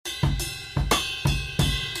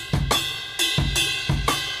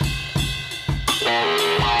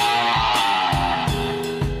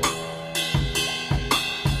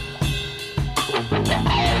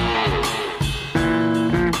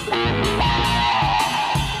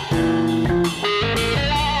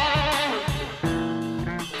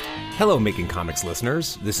Hello, Making Comics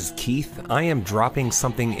listeners. This is Keith. I am dropping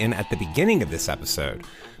something in at the beginning of this episode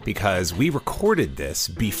because we recorded this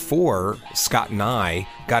before Scott and I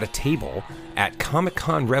got a table at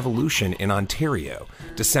Comic-Con Revolution in Ontario,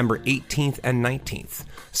 December 18th and 19th.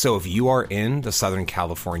 So if you are in the Southern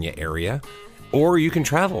California area, or you can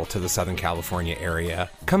travel to the Southern California area,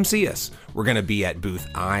 come see us. We're going to be at booth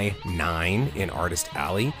I-9 in Artist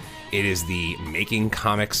Alley. It is the Making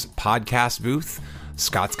Comics podcast booth.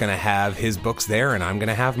 Scott's going to have his books there, and I'm going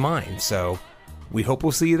to have mine. So we hope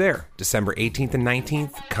we'll see you there, December 18th and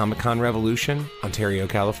 19th, Comic-Con Revolution, Ontario,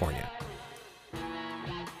 California.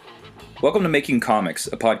 Welcome to Making Comics,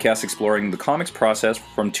 a podcast exploring the comics process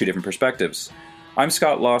from two different perspectives. I'm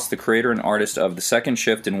Scott Loss, the creator and artist of The Second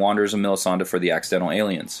Shift and Wanderers of Melisande for the Accidental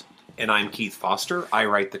Aliens. And I'm Keith Foster. I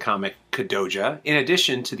write the comic Kadoja, in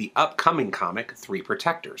addition to the upcoming comic Three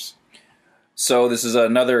Protectors. So this is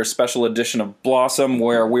another special edition of Blossom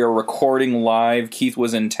where we are recording live. Keith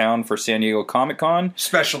was in town for San Diego Comic-Con.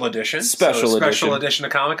 Special edition. Special edition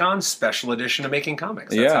of Comic-Con, special edition of Making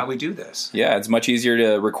Comics. That's how we do this. Yeah, it's much easier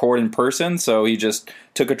to record in person, so he just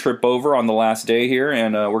took a trip over on the last day here,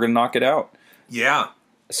 and we're going to knock it out. Yeah.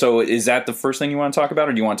 So is that the first thing you want to talk about,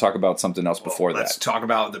 or do you want to talk about something else before that? Let's talk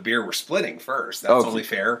about the beer we're splitting first. That's only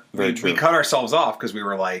fair. Very true. We cut ourselves off because we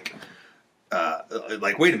were like,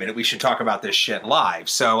 wait a minute, we should talk about this shit live.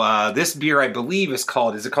 So this beer, I believe, is it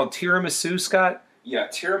called Tiramisu, Scott? Yeah,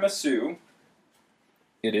 Tiramisu.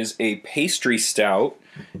 It is a pastry stout,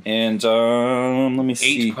 and let me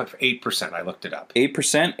see. 8%, I looked it up.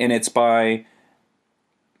 8%, and it's by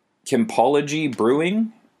Campology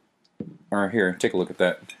Brewing. Or here, take a look at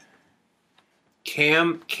that.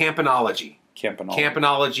 Campanology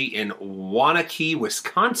in Waunakee,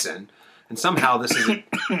 Wisconsin. And somehow this is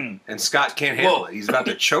and Scott can't handle it. He's about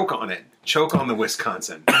to choke on it. Choke on the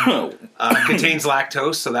Wisconsin. Contains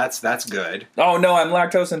lactose, so that's good. Oh no, I'm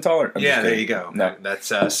lactose intolerant. There you go. No. That's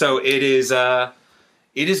so it is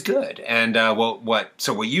good. And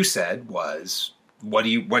what you said was what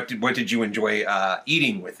did you enjoy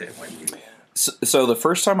eating with it when you? So the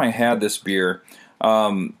first time I had this beer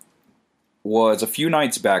was a few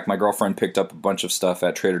nights back. My girlfriend picked up a bunch of stuff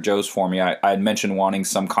at Trader Joe's for me. I had mentioned wanting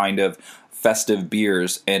some kind of festive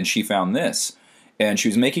beers, and she found this. And she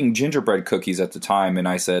was making gingerbread cookies at the time, and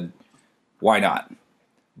I said, why not?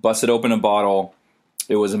 Busted open a bottle.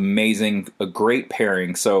 It was amazing, a great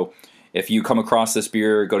pairing. So if you come across this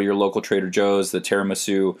beer, go to your local Trader Joe's, the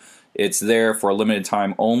Tiramisu. It's there for a limited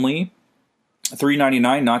time only.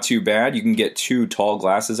 $3.99, not too bad. You can get 2 tall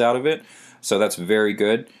glasses out of it, so that's very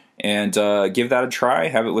good. And give that a try.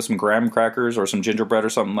 Have it with some graham crackers or some gingerbread or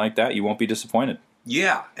something like that. You won't be disappointed.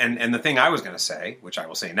 Yeah, and the thing I was going to say, which I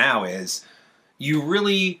will say now, is you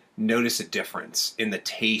really notice a difference in the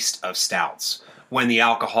taste of stouts when the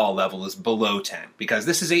alcohol level is below 10, because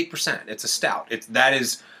this is 8%. It's a stout. That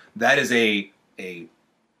is a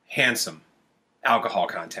handsome alcohol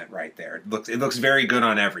content right there. It looks very good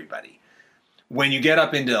on everybody. When you get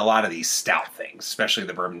up into a lot of these stout things, especially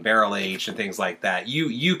the bourbon barrel aged and things like that,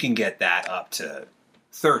 you can get that up to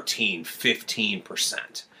 13,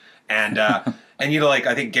 15%. And and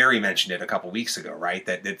I think Gary mentioned it a couple weeks ago, right?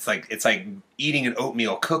 That it's like eating an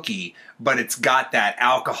oatmeal cookie, but it's got that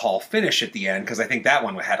alcohol finish at the end, because I think that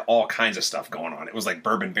one had all kinds of stuff going on. It was like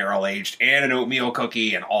bourbon barrel aged and an oatmeal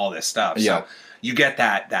cookie and all this stuff. Yeah. So you get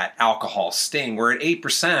that alcohol sting. Where at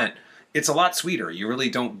 8%, it's a lot sweeter. You really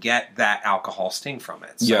don't get that alcohol sting from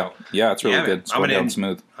it. So, yeah, it's really good. It's going down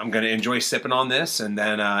smooth. I'm going to enjoy sipping on this, and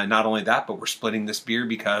then not only that, but we're splitting this beer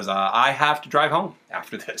because I have to drive home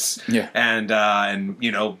after this. Yeah, and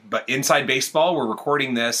but inside baseball, we're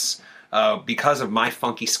recording this because of my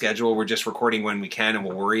funky schedule. We're just recording when we can, and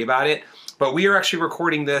we'll worry about it. But we are actually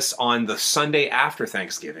recording this on the Sunday after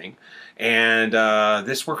Thanksgiving, and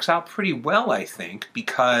this works out pretty well, I think,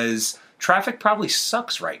 because traffic probably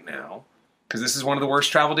sucks right now, because this is one of the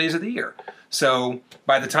worst travel days of the year. So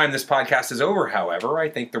by the time this podcast is over, however, I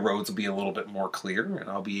think the roads will be a little bit more clear, and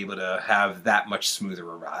I'll be able to have that much smoother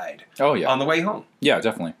a ride. Oh yeah, on the way home. Yeah,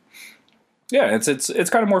 definitely. Yeah, it's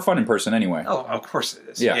kind of more fun in person anyway. Oh, of course it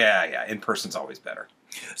is. Yeah. In person's always better.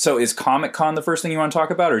 So is Comic-Con the first thing you want to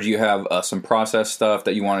talk about, or do you have some process stuff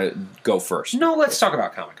that you want to go first? No, let's talk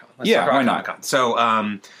about Comic-Con. Why not?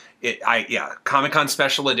 So, Comic-Con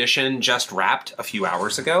Special Edition just wrapped a few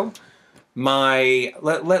hours ago.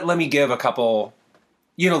 Let me give a couple.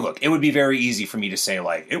 Look, it would be very easy for me to say,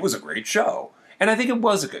 it was a great show. And I think it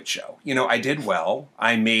was a good show. I did well.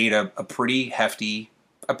 I made a pretty hefty,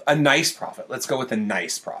 a nice profit. Let's go with a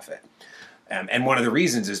nice profit. And one of the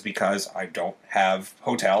reasons is because I don't have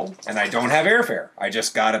hotel and I don't have airfare. I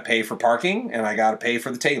just got to pay for parking and I got to pay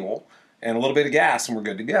for the table and a little bit of gas and we're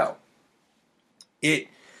good to go. This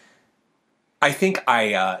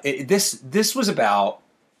was about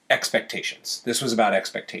expectations. This was about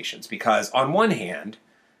expectations because on one hand,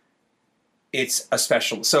 it's a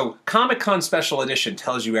special. So Comic-Con Special Edition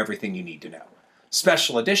tells you everything you need to know.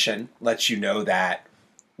 Special Edition lets you know that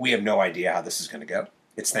we have no idea how this is going to go.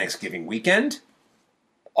 It's Thanksgiving weekend.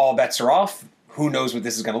 All bets are off. Who knows what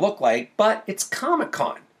this is going to look like, but it's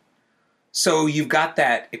Comic-Con. So you've got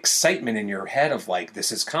that excitement in your head of like,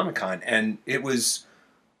 this is Comic-Con. And it was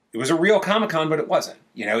a real Comic-Con, but it wasn't.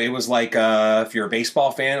 You know, it was like, if you're a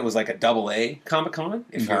baseball fan, it was like a AA Comic-Con.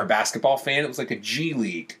 If you're a basketball fan, it was like a G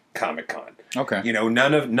League Comic-Con. Okay. You know,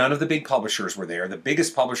 none of the big publishers were there. The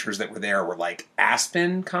biggest publishers that were there were like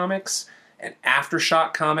Aspen Comics and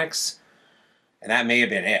Aftershock Comics. And that may have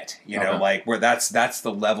been it, you know, like where that's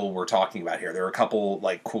the level we're talking about here. There were a couple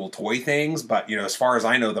like cool toy things, but you know, as far as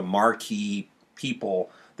I know, the marquee people,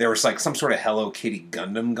 there was like some sort of Hello Kitty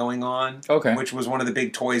Gundam going on, which was one of the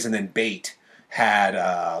big toys, and then Bait had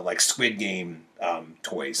like Squid Game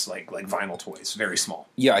toys, like vinyl toys, very small.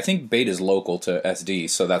 Yeah, I think Bait is local to SD,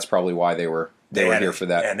 so that's probably why they were here for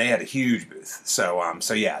that. And they had a huge booth. So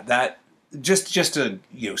yeah, that. Just to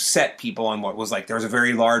set people on what was like, there was a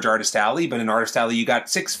very large Artist Alley, but in Artist Alley you got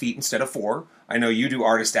 6 feet instead of 4. I know you do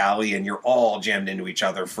Artist Alley and you're all jammed into each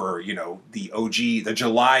other for the OG, the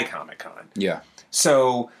July Comic-Con. Yeah.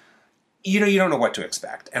 So you don't know what to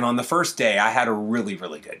expect. And on the first day, I had a really,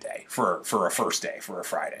 really good day for a first day, for a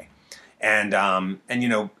Friday, and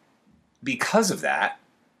because of that,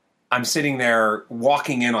 I'm sitting there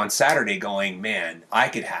walking in on Saturday going, man, I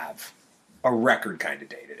could have a record kind of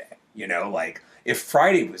day today. Like if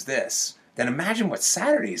Friday was this, then imagine what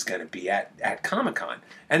Saturday is going to be at Comic-Con.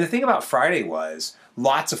 And the thing about Friday was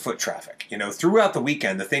lots of foot traffic. Throughout the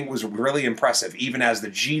weekend, the thing was really impressive, even as the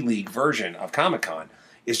G League version of Comic-Con,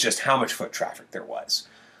 is just how much foot traffic there was.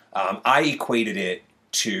 I equated it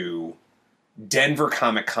to Denver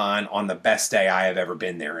Comic-Con on the best day I have ever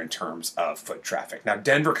been there in terms of foot traffic. Now,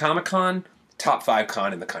 Denver Comic-Con, top 5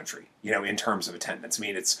 con in the country, in terms of attendance. I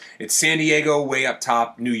mean, it's San Diego way up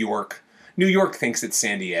top, New York. New York thinks it's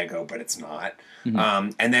San Diego, but it's not.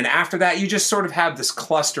 Mm-hmm. And then after that, you just sort of have this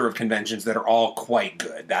cluster of conventions that are all quite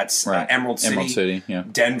good. That's Emerald City, yeah.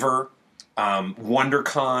 Denver,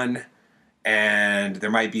 WonderCon, and there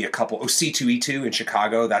might be a couple. C2E2 in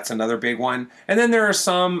Chicago, that's another big one. And then there are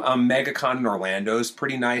some. MegaCon in Orlando is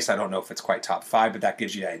pretty nice. I don't know if it's quite top 5, but that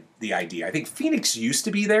gives you the idea. I think Phoenix used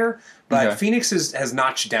to be there, but Phoenix has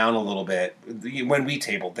notched down a little bit when we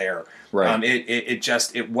tabled there. Right.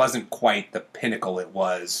 It wasn't quite the pinnacle it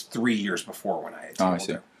was 3 years before when I had tabled I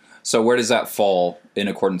see. there. So where does that fall in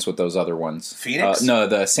accordance with those other ones? Phoenix? No,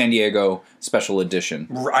 the San Diego Special Edition.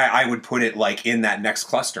 I would put it like in that next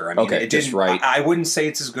cluster. I mean, just right. I wouldn't say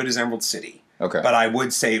it's as good as Emerald City. Okay. But I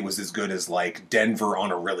would say it was as good as like Denver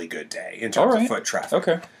on a really good day in terms of foot traffic.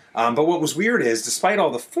 Okay. But what was weird is, despite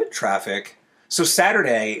all the foot traffic, so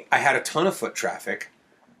Saturday I had a ton of foot traffic,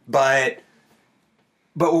 but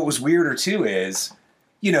what was weirder too is,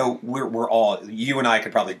 we're all, you and I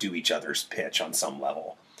could probably do each other's pitch on some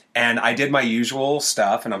level. And I did my usual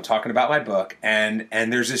stuff, and I'm talking about my book, and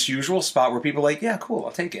there's this usual spot where people are like, yeah, cool,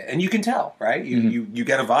 I'll take it. And you can tell, right? You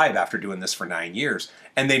get a vibe after doing this for 9 years.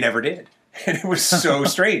 And they never did. And it was so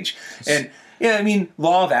strange. And, yeah, I mean,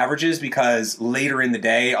 law of averages, because later in the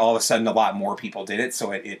day, all of a sudden, a lot more people did it,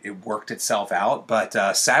 so it worked itself out.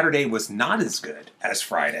 But Saturday was not as good as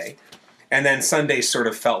Friday. And then Sunday sort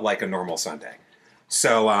of felt like a normal Sunday.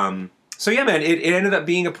 So yeah, man, it ended up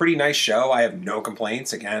being a pretty nice show. I have no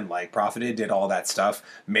complaints. Again, like profited, did all that stuff,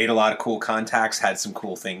 made a lot of cool contacts, had some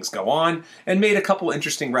cool things go on, and made a couple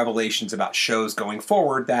interesting revelations about shows going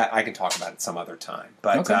forward that I can talk about at some other time.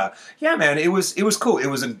 But yeah, man, it was cool. It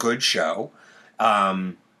was a good show.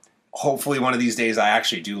 Hopefully one of these days I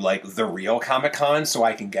actually do like the real Comic-Con so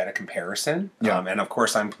I can get a comparison. Yeah. And of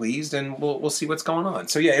course I'm pleased, and we'll see what's going on.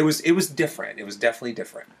 So yeah, it was different. It was definitely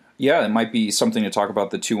different. Yeah, it might be something to talk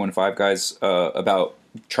about the 215 guys about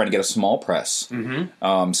trying to get a small press.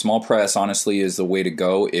 Mm-hmm. Small press, honestly, is the way to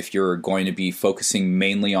go if you're going to be focusing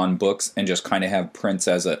mainly on books and just kind of have prints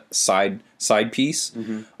as a side piece.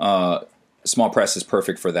 Mm-hmm. Small press is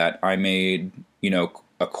perfect for that. I made,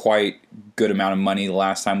 a quite good amount of money the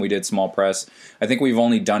last time we did small press. I think we've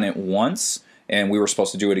only done it once, and we were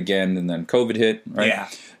supposed to do it again, and then COVID hit, right? Yeah.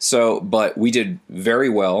 So, but we did very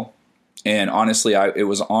well. And honestly, it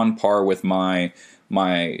was on par with my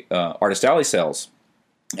Artist Alley sales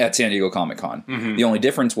at San Diego Comic-Con. Mm-hmm. The only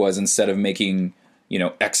difference was, instead of making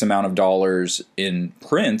X amount of dollars in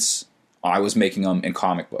prints, I was making them in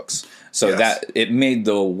comic books. So Yes. that it made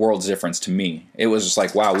the world's difference to me. It was just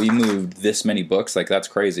like, wow, we moved this many books. Like, that's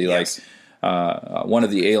crazy. Yes. Like, one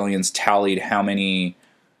of the aliens tallied how many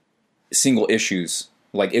single issues,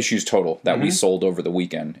 like issues total, that we sold over the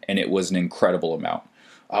weekend, and it was an incredible amount.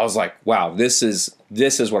 I was like, wow, this is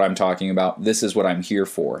what I'm talking about. This is what I'm here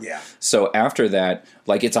for. Yeah. So after that,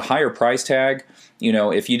 like, it's a higher price tag.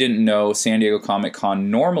 If you didn't know, San Diego Comic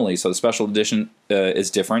Con normally, so the special edition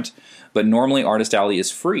is different, but normally Artist Alley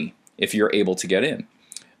is free if you're able to get in.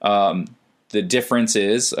 The difference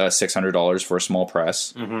is $600 for a small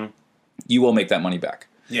press. Mm-hmm. You will make that money back.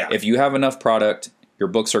 Yeah. If you have enough product, your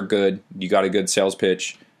books are good, you got a good sales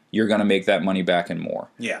pitch, you're going to make that money back and more.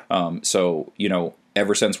 Yeah. So,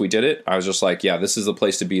 ever since we did it, I was just like, yeah, this is the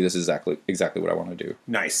place to be. This is exactly what I want to do.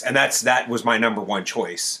 Nice. And that was my number one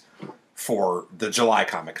choice for the July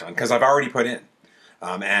Comic Con, because I've already put in.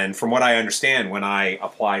 And from what I understand, when I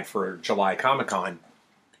applied for July Comic Con,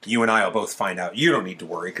 you and I will both find out. You don't need to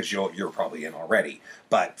worry because you're probably in already.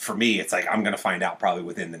 But for me, it's like I'm going to find out probably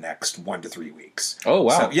within the next 1 to 3 weeks. Oh,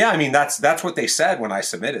 wow. So, yeah, I mean, that's what they said when I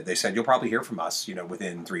submitted. They said, you'll probably hear from us,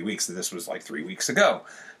 within 3 weeks. This was like 3 weeks ago.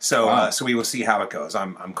 So Wow. so we will see how it goes.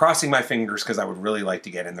 I'm crossing my fingers because I would really like to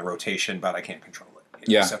get in the rotation, but I can't control it.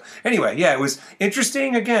 Yeah. So anyway, yeah, it was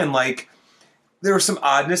interesting. Again, like, there was some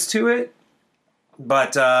oddness to it.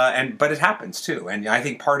 But it happens too, and I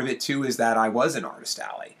think part of it too is that I was in Artist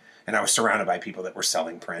Alley, and I was surrounded by people that were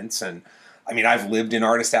selling prints. And I mean, I've lived in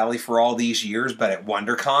Artist Alley for all these years, but at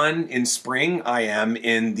WonderCon in spring, I am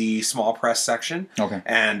in the small press section. Okay,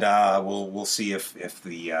 and we'll see if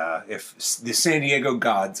the San Diego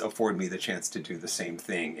gods afford me the chance to do the same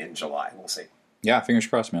thing in July. We'll see. Yeah, fingers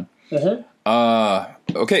crossed, man. Mm-hmm.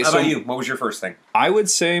 Okay, How so about you? What was your first thing? I would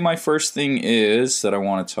say my first thing is that I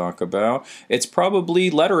want to talk about. It's probably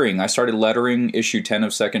lettering. I started lettering issue 10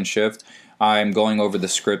 of Second Shift. I'm going over the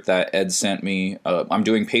script that Ed sent me. I'm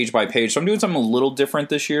doing page by page, so I'm doing something a little different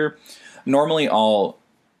this year. Normally, I'll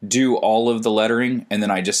do all of the lettering, and then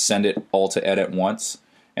I just send it all to Ed at once,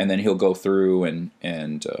 and then he'll go through and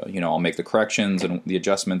I'll make the corrections and the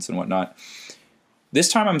adjustments and whatnot. This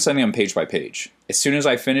time I'm sending them page by page. As soon as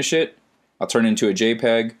I finish it, I'll turn it into a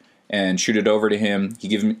JPEG and shoot it over to him. He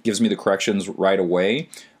gives me the corrections right away.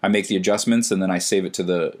 I make the adjustments, and then I save it to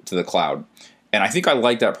the cloud. And I think I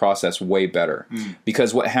like that process way better.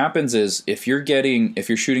 Because what happens is if you're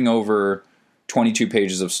shooting over 22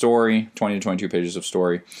 pages of story, 20 to 22 pages of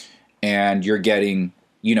story, and you're getting,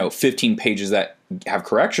 15 pages that have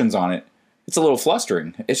corrections on it, it's a little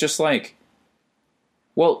flustering. It's just like,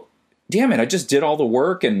 well, damn it, I just did all the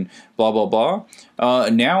work and blah, blah, blah.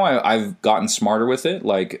 Now I've gotten smarter with it.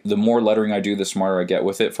 Like, the more lettering I do, the smarter I get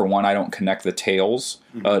with it. For one, I don't connect the tails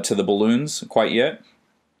to the balloons quite yet,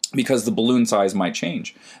 because the balloon size might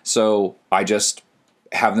change. So I just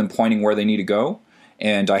have them pointing where they need to go.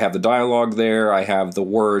 And I have the dialogue there. I have the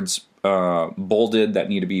words bolded that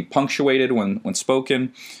need to be punctuated when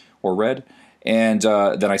spoken or read. And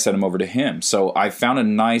then I send them over to him. So I found a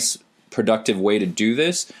nice productive way to do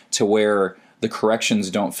this, to where the corrections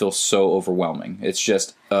don't feel so overwhelming. It's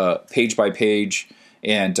just page by page,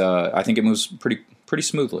 and I think it moves pretty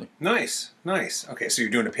smoothly. Nice. Okay, so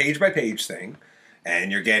you're doing a page by page thing,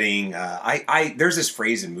 and you're getting there's this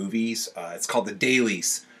phrase in movies. It's called the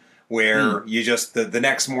dailies, where you just the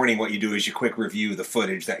next morning what you do is you quick review the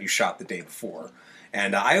footage that you shot the day before.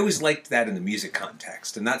 And I always liked that in the music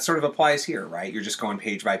context. And that sort of applies here, right? You're just going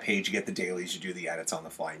page by page, you get the dailies, you do the edits on the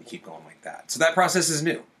fly, and you keep going like that. So that process is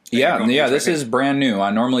new. Yeah, this is brand new. I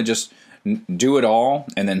normally just do it all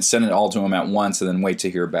and then send it all to him at once and then wait to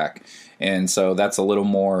hear back. And so that's a little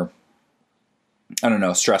more, I don't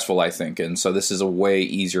know, stressful, I think. And so this is a way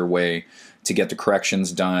easier way to get the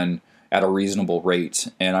corrections done at a reasonable rate.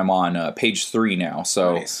 And I'm on page 3 now.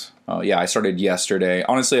 So nice. I started yesterday.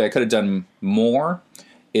 Honestly, I could have done more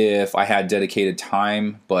if I had dedicated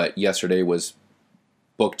time, but yesterday was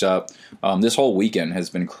booked up. This whole weekend has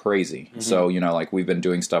been crazy. Mm-hmm. So, we've been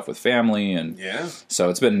doing stuff with family, and so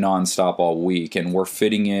it's been nonstop all week, and we're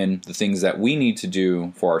fitting in the things that we need to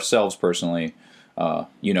do for ourselves personally,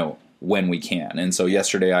 when we can. And so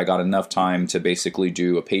yesterday I got enough time to basically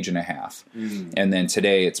do a page and a half. And then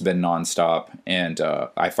today it's been nonstop, and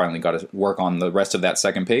I finally got to work on the rest of that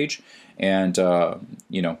second page and,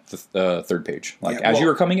 the third page. As you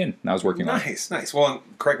were coming in, I was working on it. Nice. Well,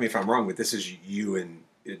 correct me if I'm wrong, but this is you and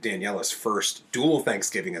Daniela's first dual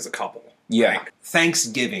Thanksgiving as a couple. Yeah. Right?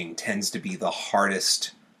 Thanksgiving tends to be the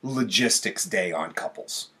hardest logistics day on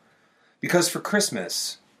couples. Because for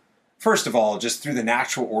Christmas, first of all, just through the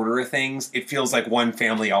natural order of things, it feels like one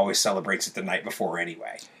family always celebrates it the night before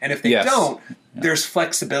anyway. And if they don't, there's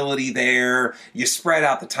flexibility there. You spread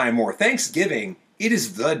out the time more. Thanksgiving, it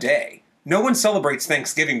is the day. No one celebrates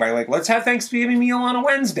Thanksgiving by like, let's have Thanksgiving meal on a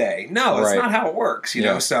Wednesday. No, that's not how it works, you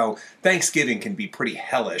know? So Thanksgiving can be pretty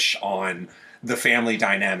hellish on the family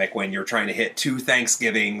dynamic when you're trying to hit 2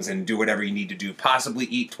 Thanksgivings and do whatever you need to do. Possibly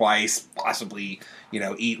eat twice, possibly, you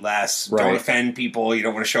know, eat less. Don't offend people. You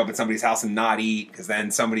don't want to show up at somebody's house and not eat because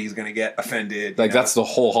then somebody's going to get offended. Like, that's the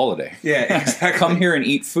whole holiday. Yeah, exactly. Come here and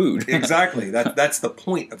eat food. Exactly. That's the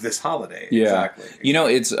point of this holiday. Yeah. Exactly. You know,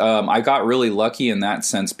 it's I got really lucky in that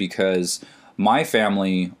sense because my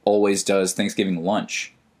family always does Thanksgiving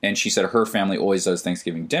lunch. And she said her family always does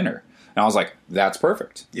Thanksgiving dinner. And I was like, that's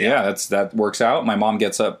perfect. Yeah, that works out. My mom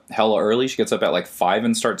gets up hella early. She gets up at like 5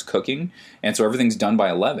 and starts cooking. And so everything's done by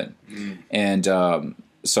 11. And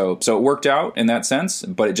so it worked out in that sense,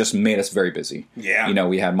 but it just made us very busy. Yeah. You know,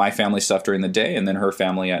 we had my family stuff during the day and then her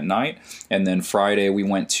family at night. And then Friday we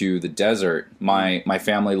went to the desert. My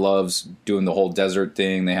family loves doing the whole desert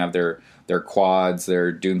thing. They have their quads,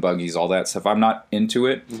 their dune buggies, all that stuff. I'm not into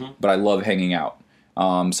it, but I love hanging out.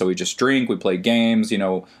 So we just drink, we play games, you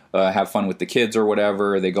know, have fun with the kids or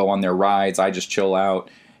whatever. They go on their rides. I just chill out.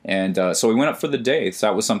 And so we went up for the day. So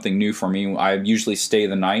that was something new for me. I usually stay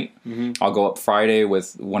the night. I'll go up Friday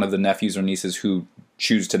with one of the nephews or nieces who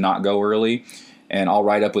choose to not go early. And I'll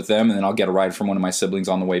ride up with them, and then I'll get a ride from one of my siblings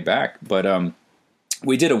on the way back. But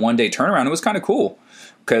we did a one-day turnaround. It was kind of cool.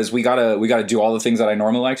 Because we gotta do all the things that I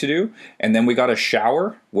normally like to do, and then we got a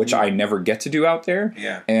shower, which I never get to do out there,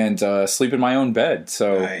 and sleep in my own bed.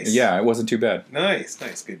 So yeah, it wasn't too bad. Nice,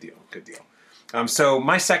 good deal. So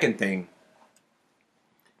my second thing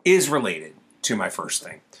is related to my first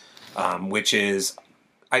thing, which is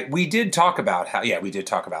we did talk about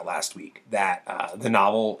last week that the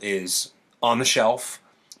novel is on the shelf,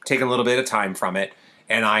 taking a little bit of time from it.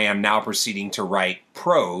 And I am now proceeding to write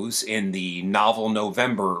prose in the novel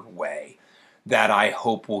November way that I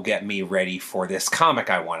hope will get me ready for this comic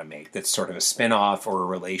I want to make that's sort of a spin-off or a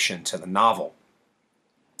relation to the novel.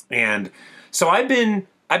 And so I've been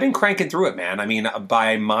cranking through it, man. I mean,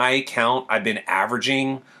 by my count, I've been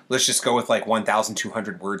averaging, let's just go with like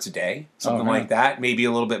 1,200 words a day, something like that. Maybe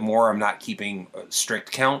a little bit more. I'm not keeping a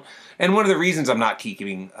strict count. And one of the reasons I'm not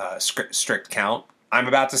keeping a strict count, I'm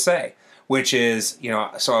about to say, which is, you know,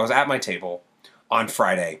 so I was at my table on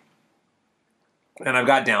Friday, and I've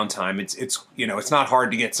got downtime. It's you know, it's not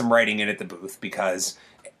hard to get some writing in at the booth because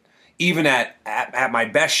even at my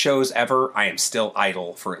best shows ever, I am still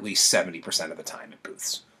idle for at least 70% of the time at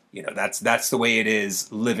booths. You know, that's the way it is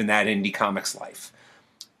living that indie comics life.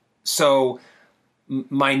 So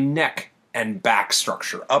my neck and back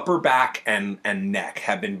structure, upper back and neck,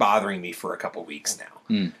 have been bothering me for a couple weeks now.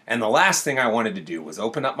 And the last thing I wanted to do was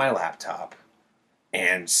open up my laptop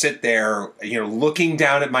and sit there, you know, looking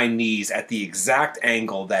down at my knees at the exact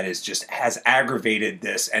angle that is just has aggravated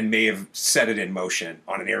this and may have set it in motion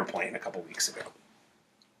on an airplane a couple weeks ago.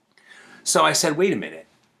 So I said, wait a minute.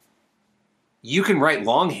 You can write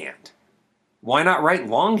longhand. Why not write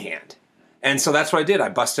longhand? And so that's what I did. I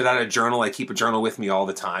busted out a journal. I keep a journal with me all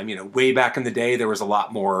the time. You know, way back in the day, there was a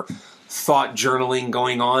lot more thought journaling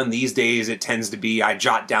going on. These days, it tends to be I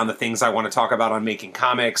jot down the things I want to talk about on making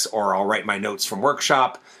comics, or I'll write my notes from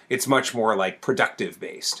workshop. It's much more like productive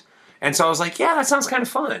based. And so I was like, yeah, that sounds kind of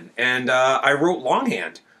fun. And I wrote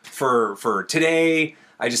longhand for today.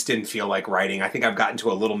 I just didn't feel like writing. I think I've gotten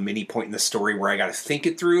to a little mini point in the story where I got to think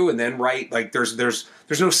it through and then write. Like there's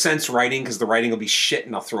no sense writing because the writing will be shit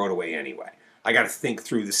and I'll throw it away anyway. I got to think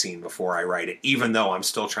through the scene before I write it, even though I'm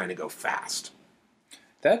still trying to go fast.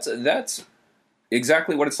 That's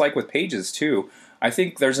exactly what it's like with pages too. I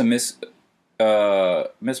think there's a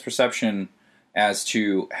misperception as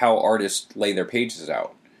to how artists lay their pages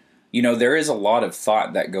out. You know, there is a lot of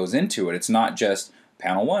thought that goes into it. It's not just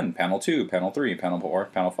panel 1, panel 2, panel 3, panel 4,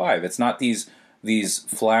 panel 5. It's not these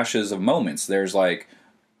flashes of moments. There's like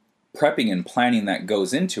prepping and planning that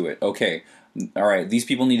goes into it. Okay, all right, these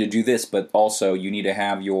people need to do this, but also you need to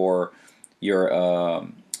have your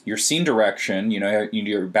scene direction, you know,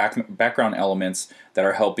 your background elements that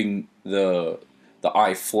are helping the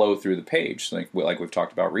eye flow through the page, like we've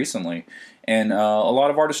talked about recently. And a lot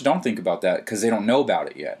of artists don't think about that because they don't know about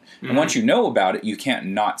it yet. Mm-hmm. And once you know about it, you can't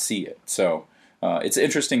not see it. So it's an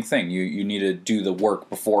interesting thing. You need to do the work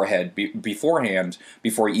beforehand before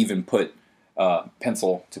you even put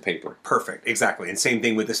pencil to paper. Perfect, exactly. And same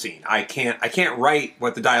thing with the scene. I can't write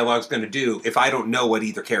what the dialogue's going to do if I don't know what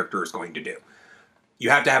either character is going to do. You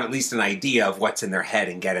have to have at least an idea of what's in their head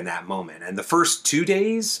and get in that moment. And the first 2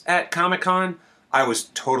 days at Comic-Con, I was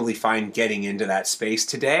totally fine getting into that space.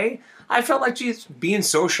 Today, I felt like just being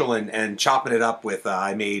social and chopping it up with,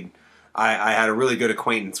 I had a really good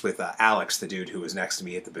acquaintance with Alex, the dude who was next to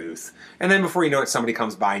me at the booth. And then before you know it, somebody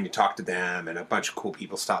comes by and you talk to them, and a bunch of cool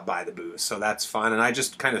people stop by the booth. So that's fun, and I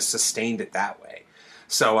just kind of sustained it that way.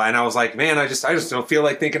 So, and I was like, man, I just don't feel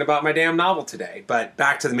like thinking about my damn novel today. But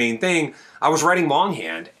back to the main thing, I was writing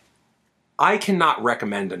longhand. I cannot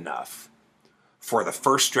recommend enough for the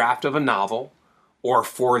first draft of a novel or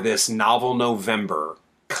for this novel November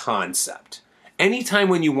concept. Anytime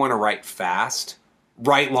when you want to write fast,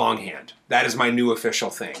 write longhand. That is my new official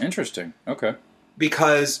thing. Interesting. Okay.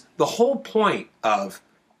 Because the whole point of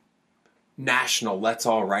national, let's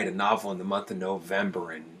all write a novel in the month of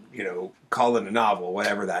November and, call it a novel,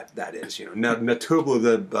 whatever that is, Natubla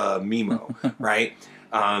the Mimo, right?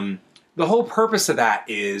 The whole purpose of that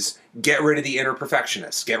is get rid of the inner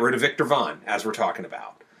perfectionist. Get rid of Victor Vaughn, as we're talking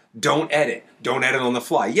about. Don't edit. Don't edit on the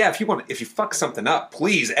fly. Yeah, if you fuck something up,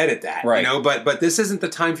 please edit that. Right. But this isn't the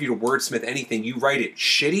time for you to wordsmith anything. You write it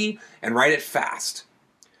shitty and write it fast.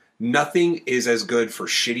 Nothing is as good for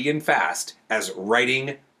shitty and fast as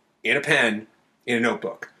writing in a pen in a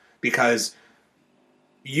notebook, because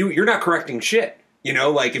you're not correcting shit.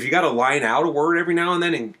 Like if you got to line out a word every now and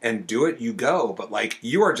then and do it, you go. But like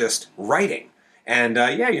you are just writing, and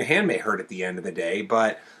your hand may hurt at the end of the day,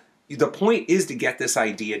 but the point is to get this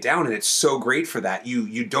idea down, and it's so great for that.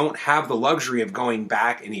 You don't have the luxury of going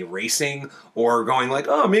back and erasing or going like,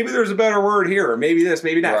 oh, maybe there's a better word here, or maybe this,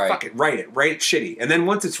 maybe that. Right. Fuck it, write it shitty. And then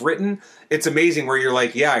once it's written, it's amazing where you're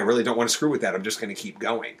like, yeah, I really don't want to screw with that. I'm just going to keep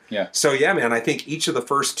going. Yeah. So yeah, man, I think each of the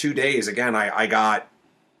first 2 days, again, I got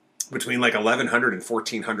between like 1,100 and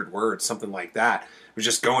 1,400 words, something like that. I was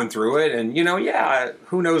just going through it, and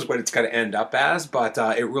who knows what it's going to end up as, but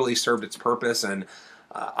it really served its purpose. And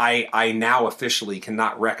I now officially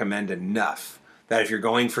cannot recommend enough that if you're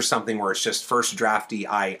going for something where it's just first drafty,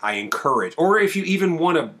 I encourage, or if you even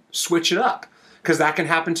want to switch it up, because that can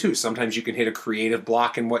happen too. Sometimes you can hit a creative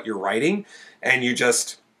block in what you're writing and you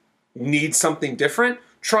just need something different.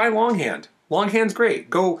 Try longhand. Longhand's great.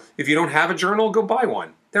 If you don't have a journal, go buy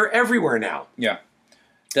one. They're everywhere now. Yeah.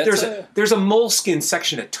 There's a moleskin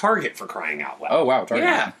section at Target, for crying out loud. Oh, wow. Target.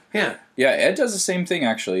 Yeah. Yeah, Ed does the same thing,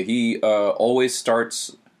 actually. He always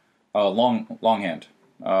starts longhand.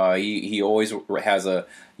 He always has a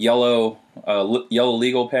yellow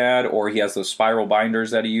legal pad, or he has those spiral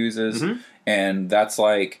binders that he uses. Mm-hmm. And that's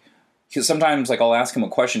like, because sometimes like I'll ask him a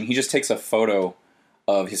question. He just takes a photo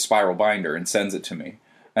of his spiral binder and sends it to me.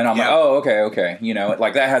 And I'm like, oh, okay.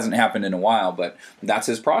 Like that hasn't happened in a while, but that's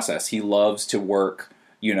his process. He loves to work,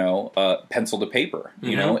 pencil to paper,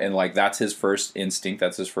 and like that's his first instinct.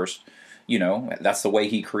 That's his first, that's the way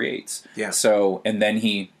he creates. Yeah. So, and then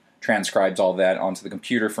he transcribes all that onto the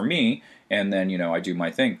computer for me, and then, I do my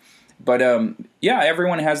thing. But,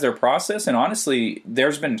 everyone has their process, and honestly,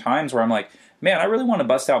 there's been times where I'm like, man, I really want to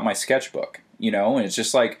bust out my sketchbook, and it's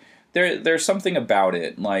just like, There's something about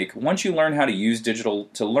it. Like once you learn how to use digital,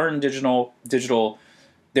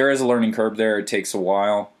 there is a learning curve there. It takes a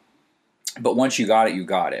while, but once you got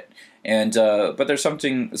it. And but there's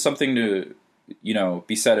something to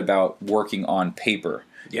be said about working on paper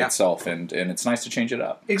itself, and it's nice to change it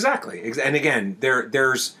up. Exactly. And again,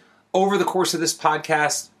 there's over the course of this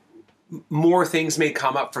podcast, more things may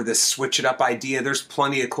come up for this switch it up idea. There's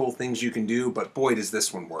plenty of cool things you can do, but boy, does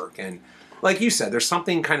this one work. And like you said, there's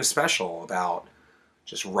something kind of special about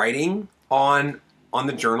just writing on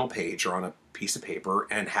the journal page or on a piece of paper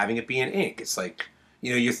and having it be in ink. It's like,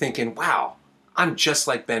 you're thinking, wow, I'm just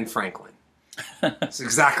like Ben Franklin. It's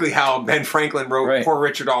exactly how Ben Franklin wrote Poor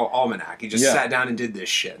Richard Almanac. He just sat down and did this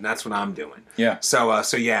shit, and that's what I'm doing. Yeah. So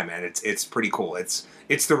yeah, man, it's pretty cool. It's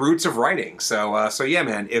the roots of writing. So yeah,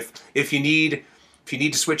 man, if you need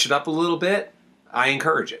to switch it up a little bit, I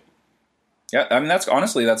encourage it. Yeah, I mean that's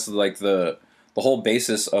like the whole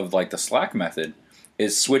basis of like the Slack method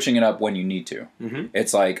is switching it up when you need to. Mm-hmm.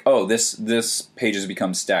 It's like, oh, this page has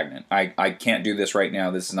become stagnant. I can't do this right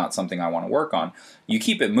now. This is not something I want to work on. You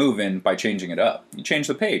keep it moving by changing it up. You change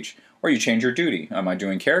the page, or you change your duty. Am I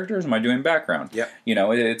doing characters? Am I doing background? Yeah.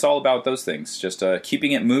 It's all about those things. Just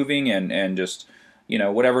keeping it moving and just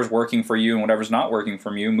whatever's working for you and whatever's not working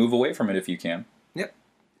for you, move away from it if you can.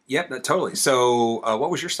 Yep, totally. So what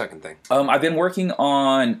was your second thing? I've been working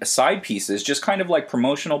on side pieces, just kind of like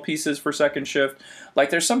promotional pieces for Second Shift. Like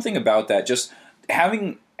there's something about that, just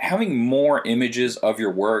having more images of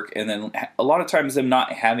your work, and then a lot of times them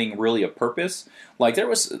not having really a purpose. Like there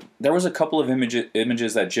was a couple of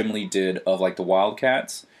images that Jim Lee did of like the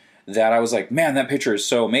Wildcats that I was like, man, that picture is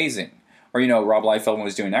so amazing. Or Rob Liefeld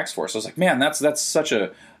was doing X-Force. I was like, man, that's such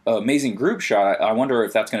a amazing group shot. I wonder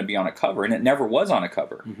if that's going to be on a cover, and it never was on a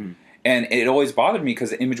cover. Mm-hmm. And it always bothered me because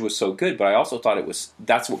the image was so good, but I also thought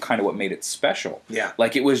that's what made it special. Yeah.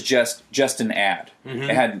 Like it was just an ad.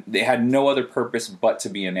 Mm-hmm. It had no other purpose but to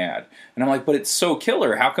be an ad. And I'm like, but it's so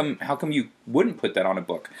killer. How come you wouldn't put that on a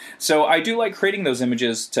book? So I do like creating those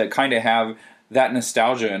images to kind of have that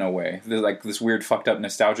nostalgia in a way. There's like this weird fucked up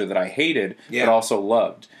nostalgia that I hated but also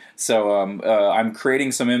loved. So I'm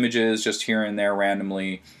creating some images just here and there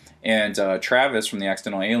randomly. And Travis from the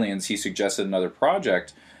Accidental Aliens, he suggested another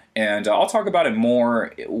project. And I'll talk about it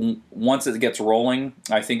more once it gets rolling.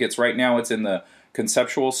 I think it's in the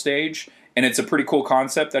conceptual stage, and it's a pretty cool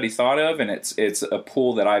concept that he thought of, and it's a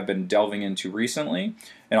pool that I've been delving into recently,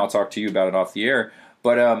 and I'll talk to you about it off the air.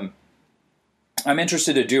 But I'm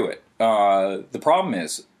interested to do it. The problem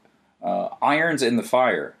is irons in the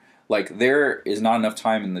fire. Like there is not enough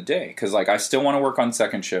time in the day because like I still want to work on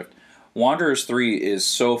second shift. Wanderers 3 is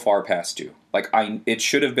so far past due. Like it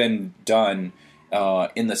should have been done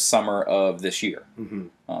in the summer of this year.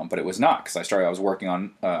 Mm-hmm. But it was not because I was working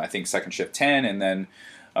on, I think, second shift 10, and then,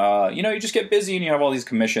 you just get busy and you have all these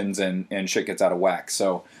commissions and shit gets out of whack.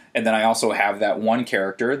 So, and then I also have that one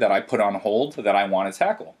character that I put on hold that I want to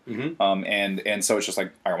tackle. Mm-hmm. And so it's just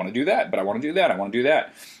like, I want to do that, but I want to do that, I want to do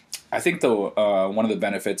that. I think one of the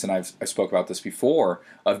benefits, and I spoke about this before,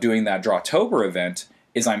 of doing that Drawtober event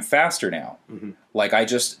is I'm faster now. Mm-hmm. Like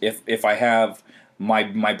if I have...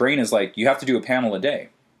 My brain is like, you have to do a panel a day,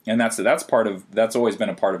 and that's always been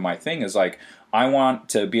a part of my thing. Is like I want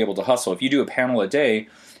to be able to hustle. If you do a panel a day,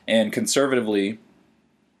 and conservatively,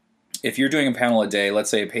 if you're doing a panel a day,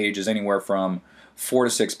 let's say a page is anywhere from 4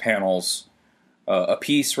 to 6 panels a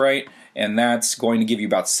piece, right? And that's going to give you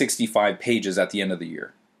about 65 pages at the end of the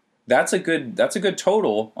year. That's a good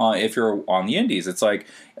total if you're on the indies. It's like,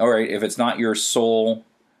 all right, if it's not your sole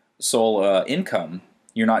income.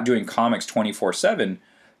 You're not doing comics 24/7.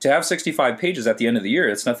 To have 65 pages at the end of the year,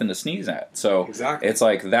 it's nothing to sneeze at. So exactly. It's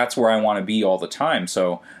like that's where I want to be all the time.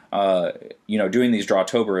 So doing these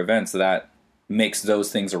Drawtober events, that makes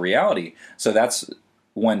those things a reality. So that's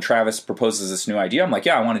when Travis proposes this new idea. I'm like,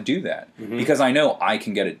 yeah, I want to do that because I know I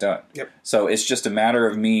can get it done. Yep. So it's just a matter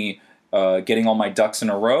of me getting all my ducks in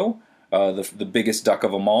a row. The biggest duck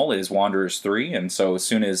of them all is Wanderers 3, and so as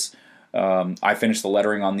soon as I finish the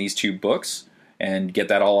lettering on these 2 books and get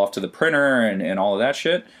that all off to the printer and all of that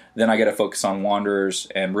shit, then I got to focus on Wanderers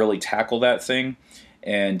and really tackle that thing.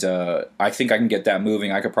 And I think I can get that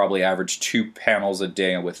moving. I could probably average 2 panels a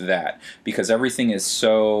day with that because everything is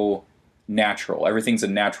so natural. Everything's a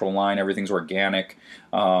natural line. Everything's organic.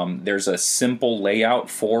 There's a simple layout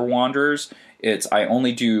for Wanderers. I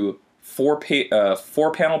only do 4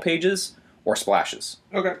 panel pages or splashes.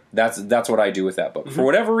 Okay. That's what I do with that book. Mm-hmm. For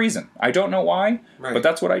whatever reason. I don't know why, but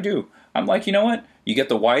that's what I do. I'm like, you know what? You get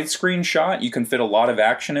the widescreen shot. You can fit a lot of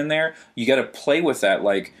action in there. You got to play with that.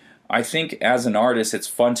 Like, I think as an artist, it's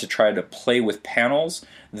fun to try to play with panels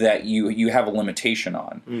that you have a limitation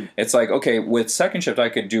on. Mm. It's like, okay, with second shift, I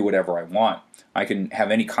could do whatever I want. I can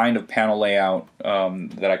have any kind of panel layout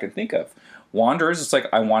that I can think of. Wanderers, it's like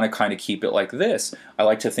I want to kind of keep it like this. I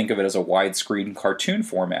like to think of it as a widescreen cartoon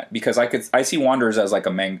format because I see Wanderers as like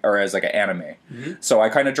as like an anime. Mm-hmm. So I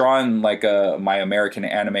kind of draw in like my American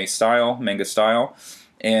anime style, manga style,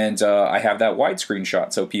 and I have that widescreen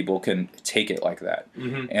shot so people can take it like that.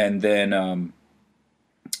 Mm-hmm. And then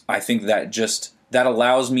I think that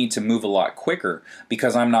allows me to move a lot quicker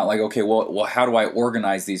because I'm not like, okay, well, how do I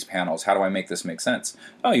organize these panels? How do I make this make sense?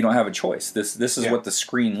 Oh, you don't have a choice. This is what the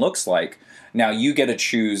screen looks like. Now you get to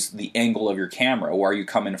choose the angle of your camera. Or are you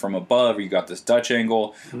coming from above? Or you got this Dutch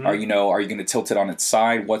angle? Mm-hmm. Are you going to tilt it on its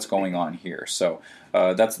side? What's going on here? So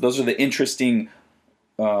those are the interesting,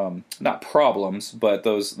 not problems, but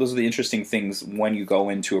those are the interesting things when you go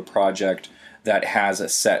into a project that has a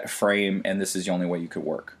set frame and this is the only way you could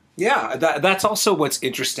work. Yeah, that's also what's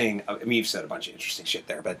interesting. I mean, you've said a bunch of interesting shit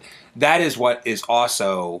there, but that is what is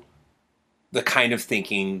also the kind of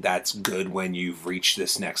thinking that's good when you've reached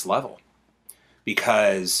this next level.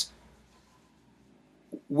 Because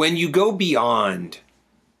when you go beyond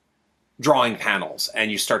drawing panels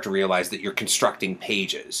and you start to realize that you're constructing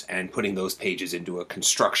pages and putting those pages into a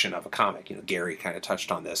construction of a comic, Gary kind of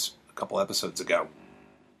touched on this a couple episodes ago.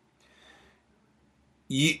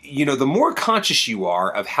 The more conscious you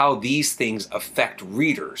are of how these things affect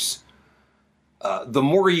readers, the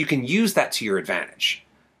more you can use that to your advantage.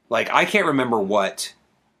 Like, I can't remember what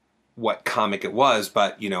comic it was,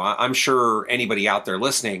 but, I'm sure anybody out there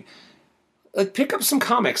listening, like, pick up some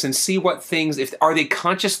comics and see what things, are they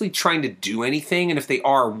consciously trying to do anything? And if they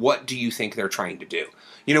are, what do you think they're trying to do?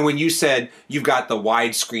 You know, when you said you've got the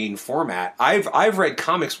widescreen format, I've read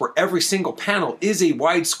comics where every single panel is a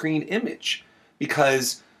widescreen image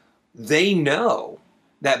because they know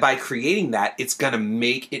that by creating that, it's going to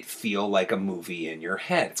make it feel like a movie in your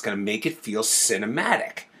head. It's going to make it feel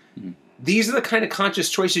cinematic. Mm-hmm. These are the kind of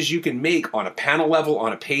conscious choices you can make on a panel level,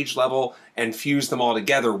 on a page level, and fuse them all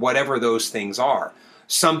together, whatever those things are.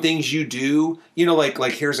 Some things you do, you know, like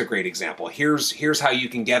here's a great example. Here's how you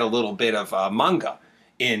can get a little bit of manga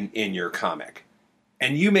in your comic.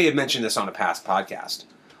 And you may have mentioned this on a past podcast.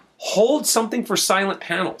 Hold something for silent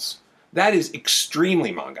panels. That is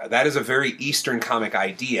extremely manga. That is a very Eastern comic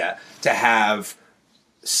idea to have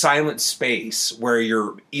silent space where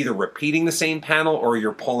you're either repeating the same panel or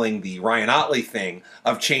you're pulling the Ryan Otley thing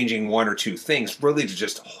of changing one or two things, really to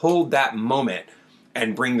just hold that moment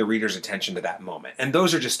and bring the reader's attention to that moment. And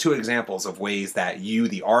those are just two examples of ways that you,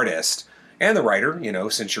 the artist, and the writer, you know,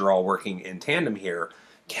 since you're all working in tandem here,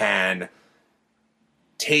 can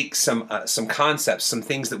take some concepts, some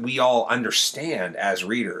things that we all understand as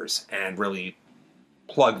readers, and really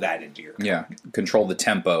plug that into your control the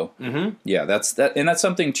tempo. Mm-hmm. Yeah, that's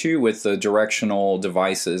something too with the directional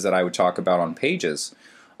devices that I would talk about on pages.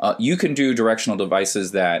 You can do directional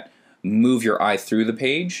devices that move your eye through the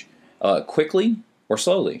page quickly or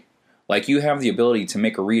slowly. Like, you have the ability to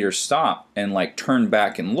make a reader stop and like turn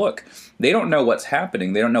back and look. They don't know what's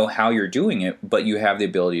happening. They don't know how you're doing it, but you have the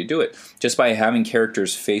ability to do it. Just by having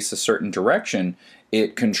characters face a certain direction,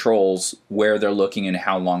 it controls where they're looking and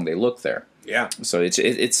how long they look there. Yeah. So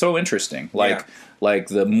it's so interesting. Like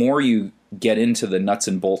the more you get into the nuts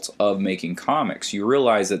and bolts of making comics, you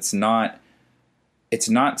realize it's not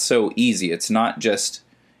so easy. It's not just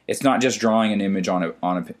drawing an image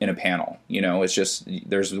in a panel. You know, it's just,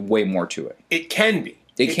 there's way more to it. It can be.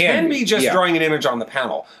 It can be just drawing an image on the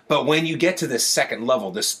panel. But when you get to this second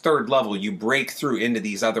level, this third level, you break through into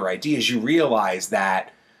these other ideas, you realize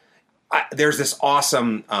that there's this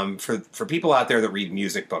awesome, for people out there that read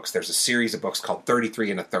music books, there's a series of books called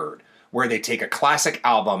 33 and a Third, where they take a classic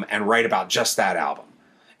album and write about just that album.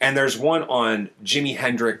 And there's one on Jimi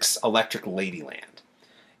Hendrix' Electric Ladyland.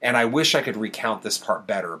 And I wish I could recount this part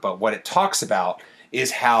better, but what it talks about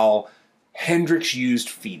is how Hendrix used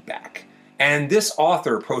feedback. And this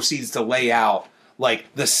author proceeds to lay out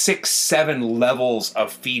like the 6-7 levels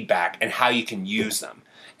of feedback and how you can use them.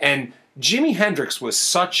 And Jimi Hendrix was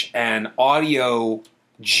such an audio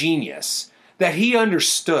genius that he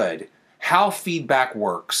understood how feedback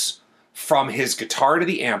works from his guitar to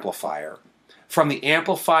the amplifier, from the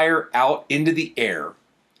amplifier out into the air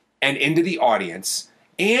and into the audience,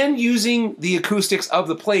 and using the acoustics of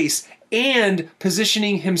the place and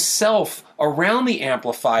positioning himself around the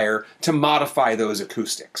amplifier to modify those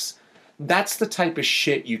acoustics. That's the type of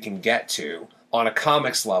shit you can get to on a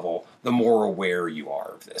comics level the more aware you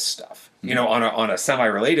are of this stuff. Mm-hmm. You know, on a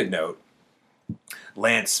semi-related note,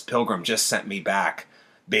 Lance Pilgrim just sent me back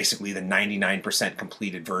basically the 99%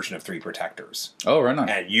 completed version of Three Protectors. Oh, right on.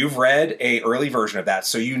 And you've read a early version of that,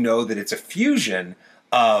 so you know that it's a fusion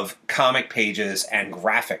of comic pages and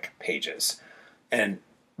graphic pages. And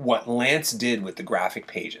what Lance did with the graphic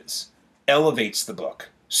pages elevates the book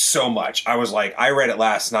so much. I read it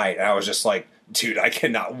last night, and I was just like, dude, I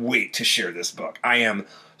cannot wait to share this book. I am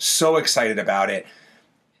so excited about it.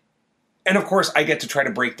 And of course, I get to try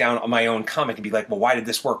to break down on my own comic and be like, well, why did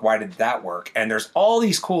this work? Why did that work? And there's all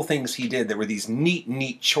these cool things he did that were these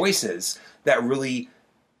neat choices that really,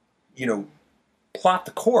 you know, plot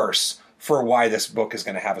the course for why this book is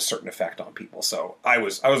going to have a certain effect on people. So I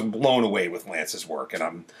was blown away with Lance's work,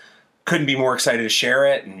 and couldn't be more excited to share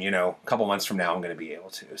it. And, you know, a couple months from now, I'm going to be able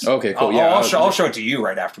to. So okay, cool. I'll show it to you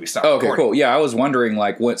right after we stop. Okay, recording. Cool. Yeah, I was wondering,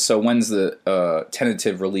 like, when's the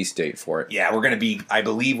tentative release date for it? Yeah, I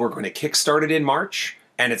believe we're going to kickstart it in March,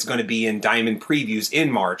 and it's going to be in Diamond Previews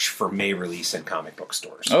in March for May release in comic book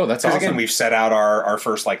stores. Oh, that's awesome. Again, we've set out our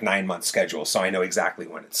first 9-month schedule, so I know exactly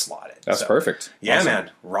when it's slotted. That's perfect. Yeah, awesome.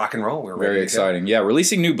 Man, rock and roll. We're ready. Very exciting. Yeah,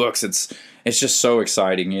 releasing new books, it's just so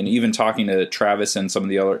exciting. And even talking to Travis and some of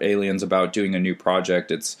the other aliens about doing a new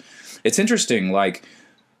project, it's interesting. Like,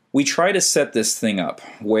 we try to set this thing up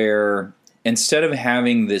where instead of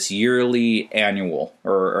having this yearly annual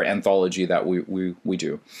or anthology that we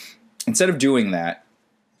do, instead of doing that,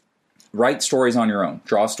 write stories on your own,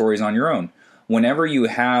 draw stories on your own. Whenever you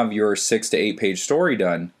have your 6 to 8 page story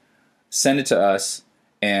done, send it to us,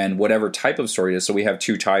 and whatever type of story it is. So we have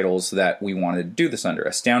 2 titles that we wanted to do this under.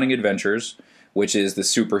 Astounding Adventures, which is the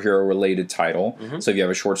superhero-related title. Mm-hmm. So if you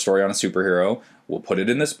have a short story on a superhero, we'll put it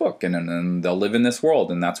in this book, and then they'll live in this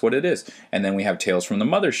world, and that's what it is. And then we have Tales from the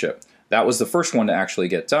Mothership. That was the first one to actually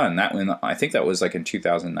get done. That one, I think that was in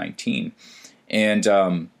 2019.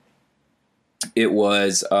 and it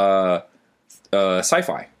was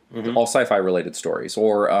sci-fi. All sci-fi related stories,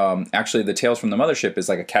 or actually the Tales from the Mothership is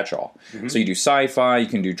like a catch-all. So you do sci-fi, you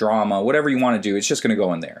can do drama, whatever you want to do, it's just going to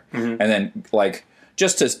go in there. And then like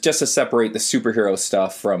just to separate the superhero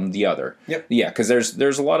stuff from the other. Yeah, because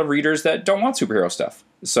there's a lot of readers that don't want superhero stuff.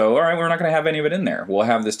 So all right, we're not going to have any of it in there. We'll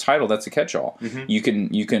have this title that's a catch-all. You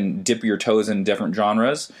can dip your toes in different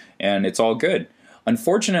genres, and it's all good.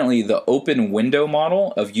 Unfortunately, the open window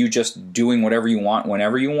model of you just doing whatever you want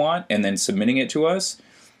whenever you want and then submitting it to us,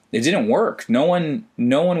 it didn't work. No one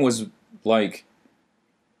was like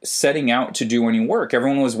setting out to do any work.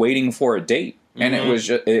 Everyone was waiting for a date, and it was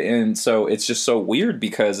and so it's just so weird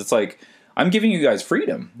because it's like I'm giving you guys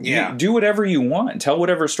freedom. Yeah, do whatever you want, tell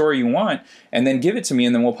whatever story you want, and then give it to me,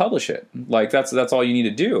 and then we'll publish it. Like that's all you need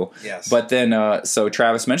to do. Yes. But then so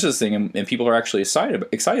Travis mentioned this thing, and people are actually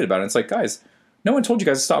excited about it. It's like, guys, no one told you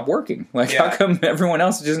guys to stop working. Like, how come everyone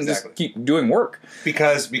else doesn't just keep doing work?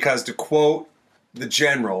 Because to quote the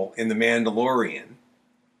general in The Mandalorian,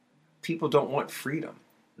 people don't want freedom.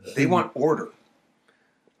 They want order.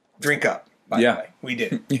 Drink up, by the way. We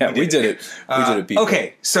did it. We did it. We did it, people.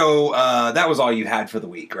 Okay, so that was all you had for the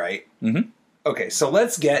week, right? Okay, so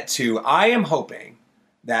let's get to, I am hoping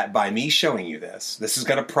that by me showing you this is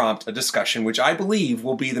going to prompt a discussion which I believe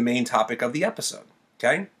will be the main topic of the episode,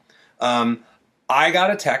 okay? I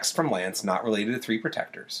got a text from Lance, not related to Three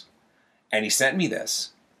Protectors, and he sent me this,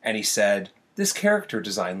 and he said, "This character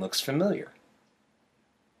design looks familiar."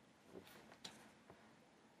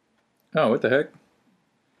 Oh, what the heck?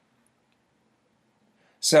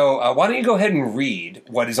 So why don't you go ahead and read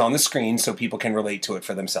what is on the screen so people can relate to it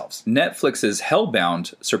for themselves. Netflix's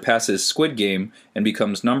Hellbound surpasses Squid Game and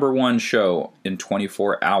becomes #1 show in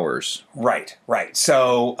 24 hours. Right.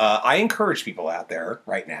 So I encourage people out there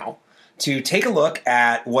right now to take a look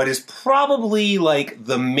at what is probably like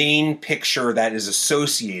the main picture that is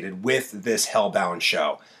associated with this Hellbound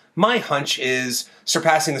show. My hunch is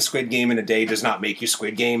surpassing the Squid Game in a day does not make you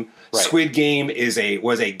Squid Game. Right. Squid Game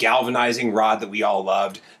was a galvanizing rod that we all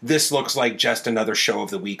loved. This looks like just another show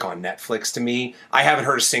of the week on Netflix to me. I haven't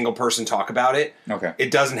heard a single person talk about it. Okay.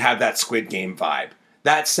 It doesn't have that Squid Game vibe.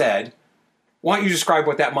 That said, why don't you describe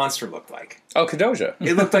what that monster looked like? Oh, Kadoja.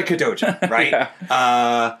 It looked like Kadoja, right?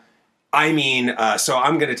 Yeah. So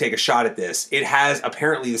I'm going to take a shot at this. It has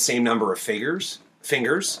apparently the same number of fingers.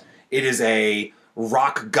 It is a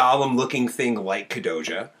rock golem-looking thing like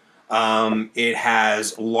Kadoja. It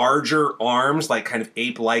has larger arms, like kind of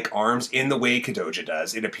ape-like arms, in the way Kadoja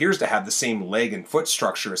does. It appears to have the same leg and foot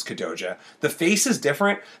structure as Kadoja. The face is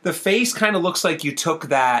different. The face kind of looks like you took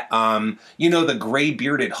that, the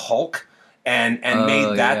gray-bearded Hulk and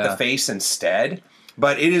made that the face instead.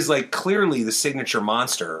 But it is like clearly the signature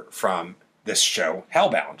monster from this show,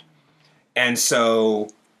 Hellbound. And so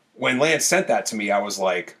when Lance sent that to me, I was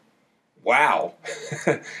like, wow.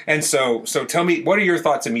 And so tell me, what are your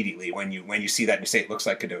thoughts immediately when you see that and you say it looks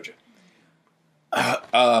like Kadoja?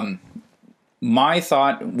 My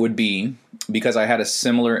thought would be, because I had a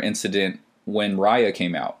similar incident when Raya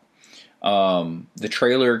came out. The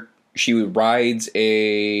trailer, she rides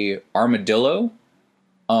a armadillo,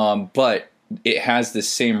 but it has the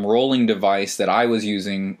same rolling device that I was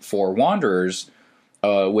using for Wanderers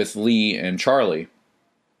with Lee and Charlie.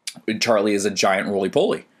 Charlie is a giant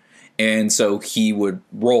roly-poly. And so he would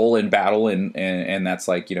roll in battle, and that's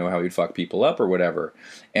like, how he'd fuck people up or whatever.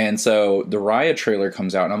 And so the Raya trailer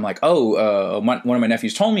comes out, and I'm like, one of my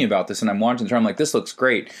nephews told me about this, and I'm watching the trailer. I'm like, this looks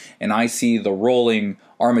great. And I see the rolling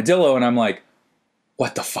armadillo, and I'm like,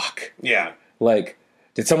 what the fuck? Yeah. Like,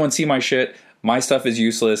 did someone see my shit? My stuff is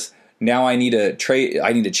useless. Now I need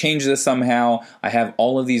to change this somehow. I have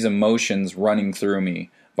all of these emotions running through me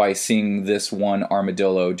by seeing this one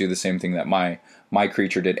armadillo do the same thing that my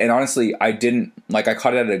creature did. And honestly, I didn't, I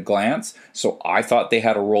caught it at a glance, so I thought they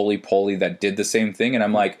had a roly-poly that did the same thing, and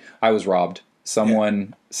I'm like, I was robbed.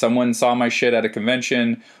 Someone saw my shit at a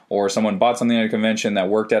convention, or someone bought something at a convention that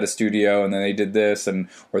worked at a studio, and then they did this,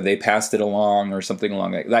 or they passed it along, or something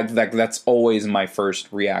along that. That's always my first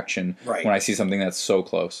reaction when I see something that's so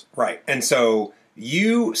close. Right. And so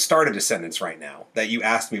you started a sentence right now that you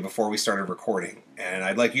asked me before we started recording, and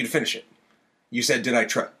I'd like you to finish it. You said, did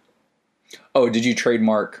you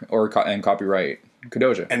trademark and copyright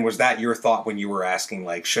Kadoja? And was that your thought when you were asking,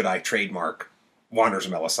 should I trademark Wanderers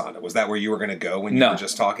of Melisande? Was that where you were going to go when you were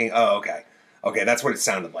just talking? Oh, okay. Okay, that's what it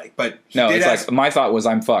sounded like. But no, it's my thought was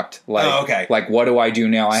I'm fucked. What do I do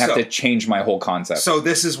now? I have to change my whole concept. So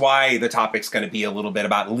this is why the topic's going to be a little bit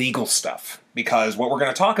about legal stuff. Because what we're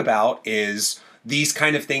going to talk about is these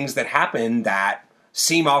kind of things that happen that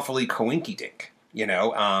seem awfully coinky-dink.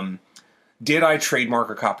 Did I trademark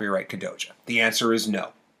or copyright Kadoja? The answer is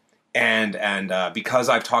no. And because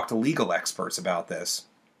I've talked to legal experts about this,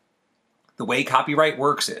 the way copyright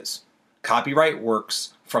works is copyright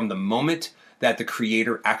works from the moment that the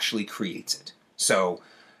creator actually creates it. So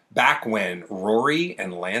back when Rory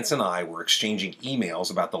and Lance and I were exchanging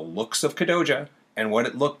emails about the looks of Kadoja and what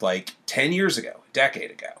it looked like 10 years ago, a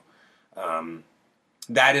decade ago,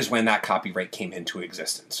 that is when that copyright came into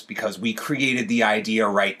existence, because we created the idea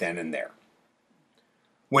right then and there.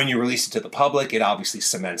 When you release it to the public, it obviously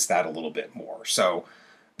cements that a little bit more. So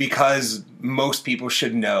because most people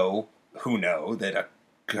should know that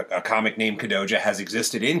a comic named Kadoja has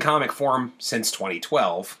existed in comic form since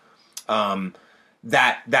 2012,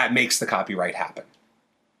 that makes the copyright happen.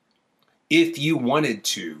 If you wanted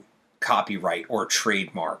to copyright or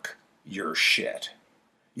trademark your shit,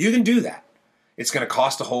 you can do that. It's going to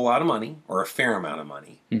cost a whole lot of money, or a fair amount of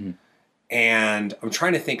money. Mm-hmm. And I'm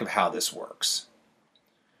trying to think of how this works.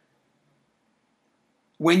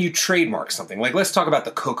 When you trademark something, like let's talk about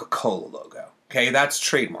the Coca-Cola logo. Okay, that's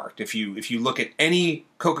trademarked. If you look at any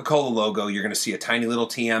Coca-Cola logo, you're going to see a tiny little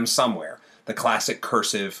TM somewhere, the classic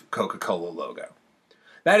cursive Coca-Cola logo.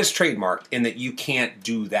 That is trademarked in that you can't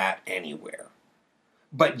do that anywhere.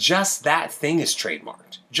 But just that thing is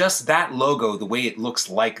trademarked. Just that logo, the way it looks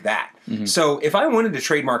like that. Mm-hmm. So if I wanted to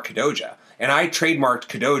trademark Kadoja, and I trademarked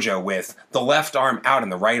Kadoja with the left arm out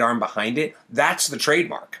and the right arm behind it, that's the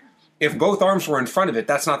trademark. If both arms were in front of it,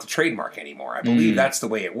 that's not the trademark anymore. I believe that's the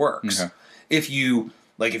way it works. Okay. If you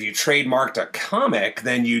trademarked a comic,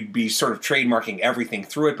 then you'd be sort of trademarking everything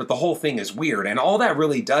through it, but the whole thing is weird. And all that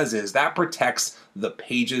really does is that protects the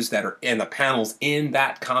pages that are in the panels in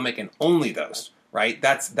that comic, and only those, right?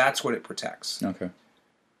 That's what it protects. Okay.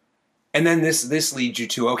 And then this leads you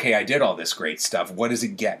to, okay, I did all this great stuff. What does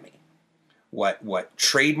it get me? What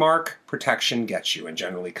trademark protection gets you, and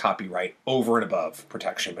generally copyright over and above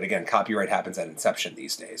protection, but again, copyright happens at inception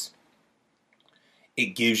these days. It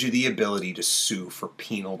gives you the ability to sue for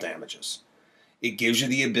penal damages. It gives you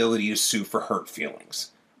the ability to sue for hurt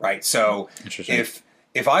feelings, right? So if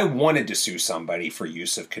I wanted to sue somebody for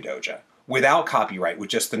use of Kadoja without copyright, with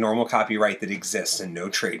just the normal copyright that exists and no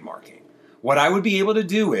trademarking, what I would be able to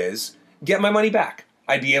do is get my money back.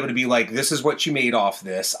 I'd be able to be like, this is what you made off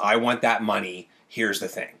this. I want that money. Here's the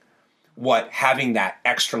thing. What having that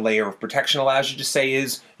extra layer of protection allows you to say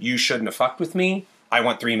is, you shouldn't have fucked with me. I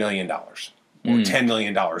want $3 million or $10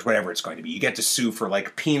 million, whatever it's going to be. You get to sue for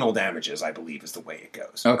like penal damages, I believe is the way it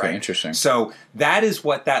goes. Okay, right? Interesting. So that is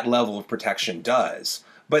what that level of protection does.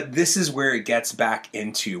 But this is where it gets back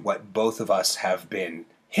into what both of us have been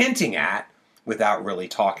hinting at without really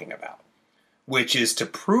talking about, which is to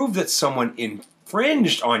prove that someone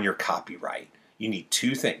infringed on your copyright, you need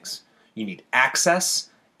two things. You need access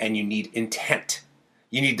and you need intent.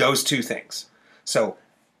 You need those two things. So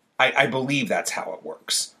I believe that's how it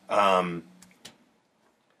works.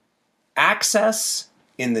 Access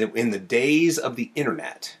in the days of the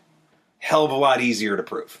internet, hell of a lot easier to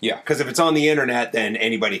prove. Yeah. Because if it's on the internet, then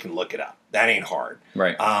anybody can look it up. That ain't hard.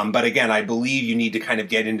 Right. But again, I believe you need to kind of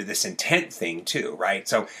get into this intent thing too, right?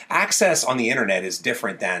 So access on the internet is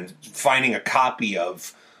different than finding a copy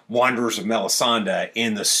of Wanderers of Melisande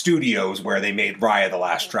in the studios where they made Raya the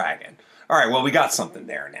Last Dragon. All right, well, we got something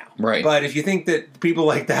there now. Right. But if you think that people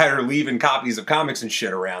like that are leaving copies of comics and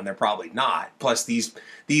shit around, they're probably not. Plus, these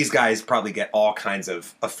guys probably get all kinds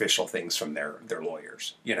of official things from their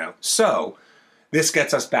lawyers, you know? So this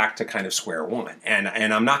gets us back to kind of square one. And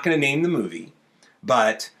I'm not going to name the movie,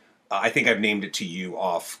 but I think I've named it to you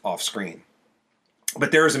off screen.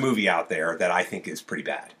 But there is a movie out there that I think is pretty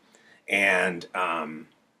bad. And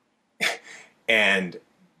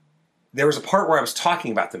there was a part where I was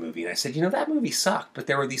talking about the movie, and I said, that movie sucked, but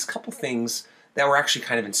there were these couple things that were actually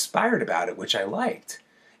kind of inspired about it, which I liked.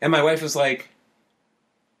 And my wife was like,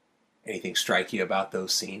 anything strike you about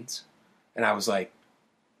those scenes? And I was like,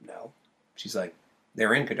 no. She's like,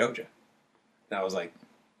 they're in Kadoja. And I was like,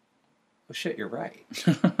 oh shit, you're right.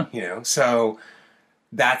 So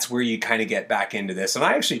that's where you kind of get back into this. And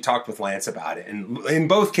I actually talked with Lance about it. And in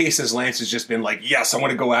both cases, Lance has just been like, yes, I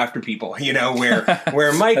want to go after people,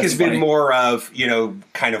 where Mike has been more of,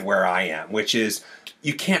 kind of where I am, which is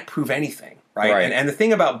you can't prove anything, right? And the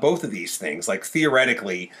thing about both of these things, like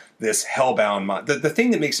theoretically, this hellbound, the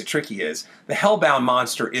thing that makes it tricky is the hellbound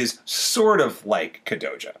monster is sort of like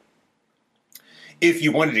Kadoja. If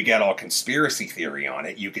you wanted to get all conspiracy theory on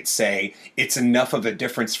it, you could say it's enough of a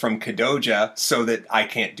difference from Kadoja so that I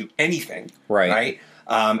can't do anything. Right?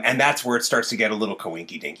 And that's where it starts to get a little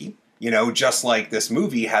coinky-dinky. Just like this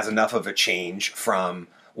movie has enough of a change from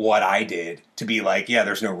what I did to be like, yeah,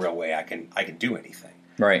 there's no real way I can do anything.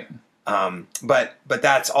 Right. But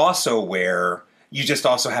that's also where you just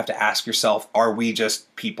also have to ask yourself, are we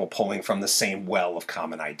just people pulling from the same well of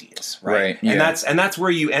common ideas? Right. Yeah. And that's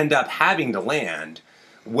where you end up having to land,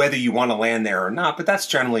 whether you want to land there or not. But that's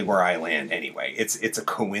generally where I land anyway. It's a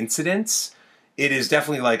coincidence. It is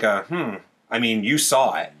definitely like I mean, you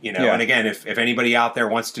saw it, Yeah. and again, if anybody out there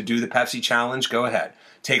wants to do the Pepsi challenge, go ahead.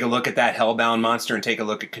 Take a look at that Hellbound monster and take a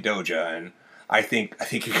look at Kadoja, and I think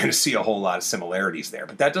you're going to see a whole lot of similarities there.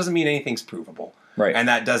 But that doesn't mean anything's provable. Right. And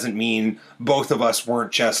that doesn't mean both of us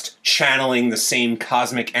weren't just channeling the same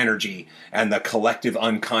cosmic energy and the collective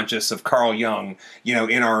unconscious of Carl Jung,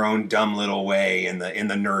 in our own dumb little way in the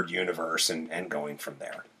nerd universe and going from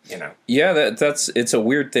there, Yeah, it's a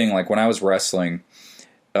weird thing. Like when I was wrestling,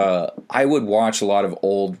 I would watch a lot of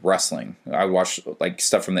old wrestling. I would watch like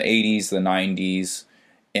stuff from the 80s, the 90s,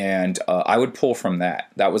 and I would pull from that.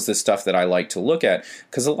 That was the stuff that I liked to look at,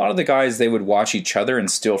 because a lot of the guys, they would watch each other and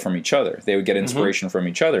steal from each other. They would get inspiration from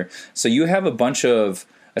each other. So you have a bunch of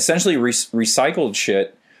essentially recycled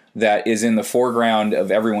shit that is in the foreground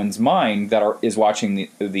of everyone's mind that is watching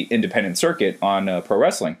the independent circuit on pro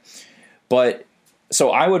wrestling. But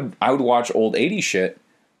so I would watch old 80s shit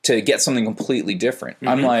to get something completely different.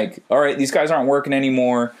 I'm like, all right, these guys aren't working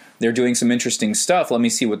anymore. They're doing some interesting stuff. Let me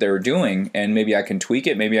see what they were doing, and maybe I can tweak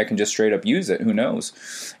it. Maybe I can just straight up use it. Who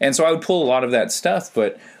knows? And so I would pull a lot of that stuff,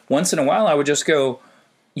 but once in a while I would just go,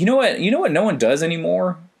 you know what no one does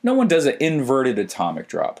anymore? No one does an inverted atomic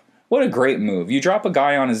drop. What a great move. You drop a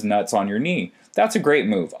guy on his nuts on your knee. That's a great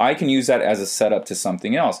move. I can use that as a setup to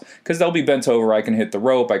something else, because they'll be bent over. I can hit the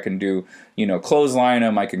rope. I can do, clothesline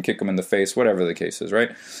them. I can kick them in the face, whatever the case is,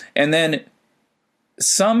 right? And then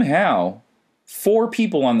somehow 4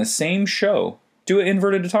 people on the same show do an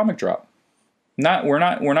inverted atomic drop. We're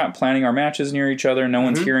not planning our matches near each other. No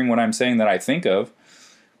one's hearing what I'm saying that I think of.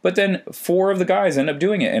 But then 4 of the guys end up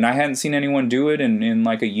doing it, and I hadn't seen anyone do it in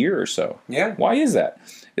like a year or so. Yeah. Why is that?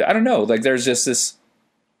 I don't know. Like there's just this,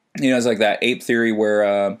 it's like that ape theory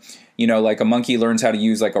where, like a monkey learns how to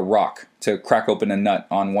use like a rock to crack open a nut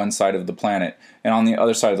on one side of the planet, and on the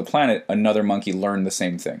other side of the planet, another monkey learned the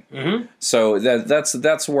same thing. So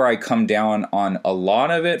that's where I come down on a lot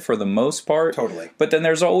of it for the most part. Totally. But then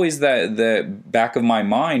there's always the back of my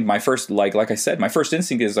mind. My first, like I said, my first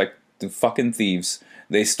instinct is like, the fucking thieves.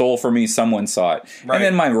 They stole from me. Someone saw it. Right. And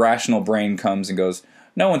then my rational brain comes and goes,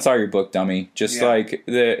 no one saw your book, dummy. Just like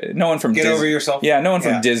no one from Get over yourself. Yeah, no one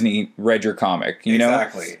from Disney read your comic.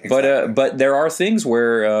 Exactly. But there are things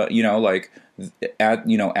where as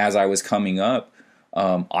I was coming up,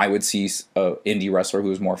 I would see an indie wrestler who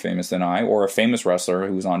was more famous than I, or a famous wrestler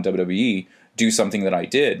who was on WWE, do something that I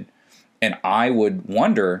did, and I would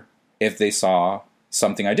wonder if they saw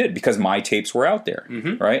something I did, because my tapes were out there,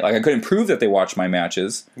 right? Like I couldn't prove that they watched my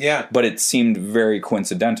matches, but it seemed very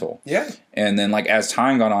coincidental. And then like as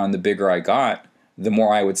time got on, the bigger I got, the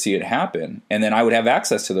more I would see it happen, and then I would have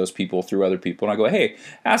access to those people through other people, and I go, hey,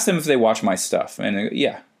 ask them if they watch my stuff, and they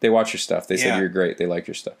go, they watch your stuff. They said you're great. They like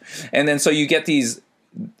your stuff, and then so you get these.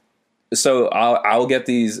 So I'll get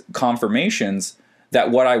these confirmations that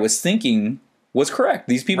what I was thinking was correct.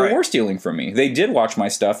 These people were stealing from me. They did watch my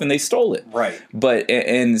stuff and they stole it. Right.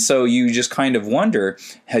 And so you just kind of wonder,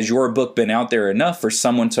 has your book been out there enough for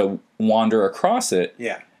someone to wander across it?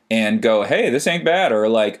 And go, hey, this ain't bad, or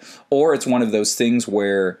it's one of those things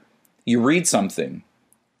where you read something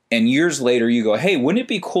and years later you go, hey, wouldn't it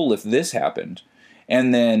be cool if this happened?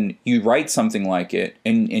 And then you write something like it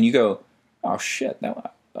and you go, oh shit,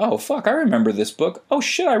 oh, fuck, I remember this book. Oh,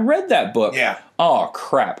 shit, I read that book. Oh,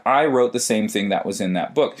 crap, I wrote the same thing that was in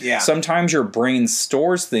that book. Sometimes your brain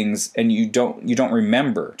stores things and you don't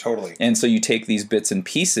remember. Totally. And so you take these bits and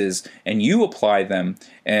pieces and you apply them.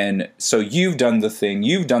 And so you've done the thing.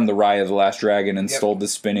 You've done the Raya of the Last Dragon and stole the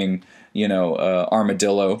spinning,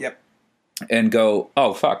 armadillo. And go,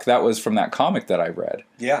 oh, fuck, that was from that comic that I read.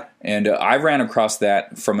 And I ran across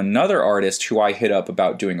that from another artist who I hit up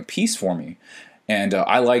about doing a piece for me. And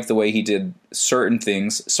I liked the way he did certain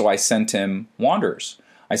things, so I sent him Wanderers.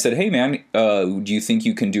 I said, hey, man, do you think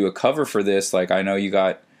you can do a cover for this? Like, I know you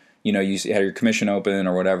got, you had your commission open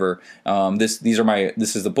or whatever. This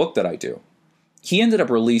is the book that I do. He ended up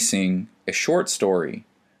releasing a short story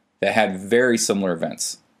that had very similar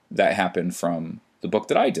events that happened from the book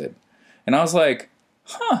that I did. And I was like,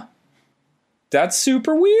 huh. That's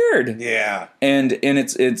super weird. And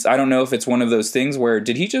it's I don't know if it's one of those things where,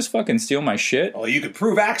 did he just fucking steal my shit? Well, you could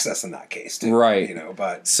prove access in that case, too. Right.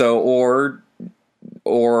 But so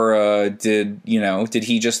did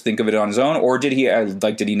he just think of it on his own, or did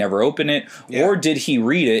he never open it, or did he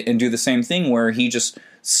read it and do the same thing where he just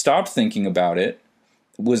stopped thinking about it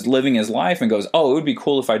was living his life and goes, oh, it would be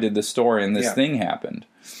cool if I did this story and this thing happened.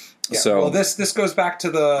 Yeah. So, well, this goes back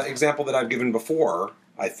to the example that I've given before,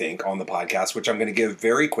 I think, on the podcast, which I'm going to give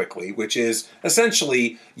very quickly, which is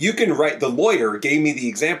essentially you can write, the lawyer gave me the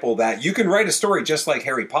example that you can write a story just like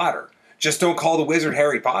Harry Potter. Just don't call the wizard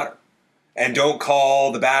Harry Potter. And don't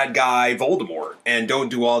call the bad guy Voldemort. And don't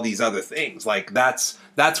do all these other things. Like, that's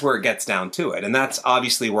where it gets down to it. And that's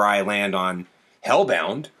obviously where I land on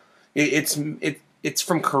Hellbound. It's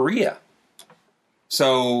from Korea.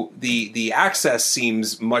 So the access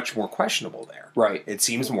seems much more questionable there. Right. It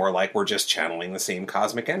seems more like we're just channeling the same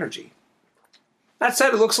cosmic energy. That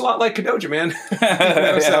said, it looks a lot like Kadoja, man.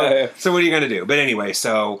 So what are you going to do? But anyway,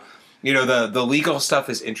 so, the legal stuff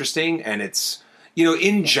is interesting, and it's,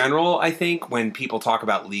 in general, I think when people talk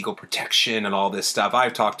about legal protection and all this stuff,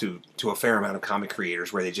 I've talked to a fair amount of comic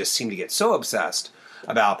creators where they just seem to get so obsessed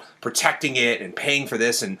about protecting it and paying for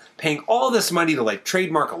this and paying all this money to like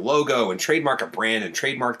trademark a logo and trademark a brand and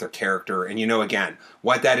trademark their character. And again,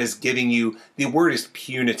 what that is giving you, the word is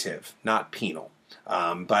punitive, not penal.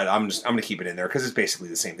 But I'm going to keep it in there because it's basically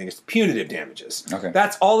the same thing. It's punitive damages. Okay.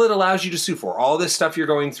 That's all it allows you to sue for. All this stuff you're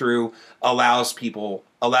going through allows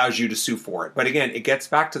you to sue for it. But again, it gets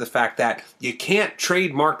back to the fact that you can't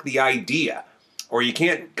trademark the idea. Or you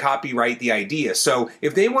can't copyright the idea. So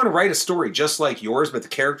if they want to write a story just like yours, but the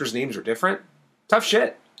characters' names are different, tough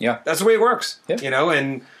shit. Yeah. That's the way it works. Yeah.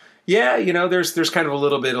 And there's kind of a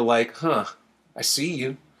little bit of like, I see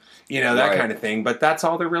you. That kind of thing. But that's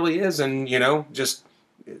all there really is. And, just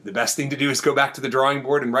the best thing to do is go back to the drawing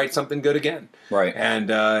board and write something good again. Right.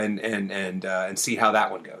 And see how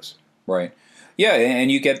that one goes. Right. Yeah,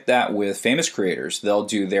 and you get that with famous creators. They'll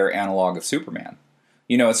do their analog of Superman.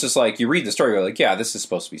 It's just like you read the story, you're like, yeah, this is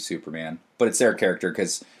supposed to be Superman. But it's their character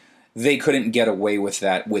because they couldn't get away with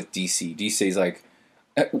that with DC. DC's like,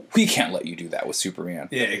 we can't let you do that with Superman.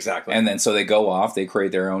 Yeah, exactly. And then so they go off, they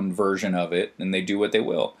create their own version of it, and they do what they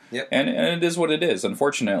will. Yep. And it is what it is.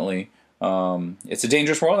 Unfortunately, it's a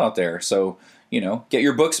dangerous world out there. So, get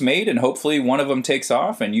your books made, and hopefully one of them takes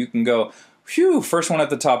off, and you can go, phew, first one at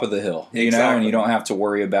the top of the hill. Exactly. And you don't have to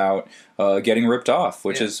worry about getting ripped off,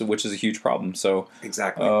 which is a huge problem. So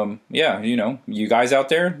exactly. You guys out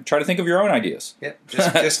there, try to think of your own ideas. Yeah,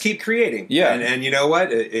 just keep creating. Yeah, and you know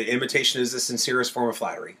what? Imitation is the sincerest form of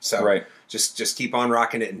flattery. So right. just keep on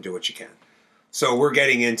rocking it and do what you can. So we're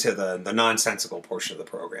getting into the nonsensical portion of the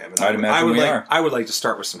program. And I would like to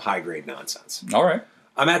start with some high grade nonsense. All right.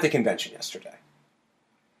 I'm at the convention yesterday,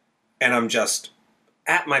 and I'm just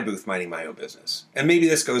at my booth minding my own business. And maybe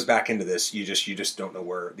this goes back into this, you just don't know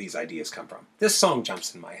where these ideas come from. This song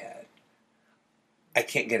jumps in my head. I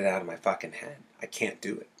can't get it out of my fucking head. I can't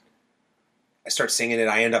do it. I start singing it.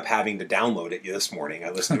 I end up having to download it this morning. I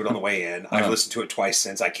listened to it on the way in. I've listened to it twice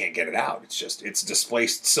since. I can't get it out. It's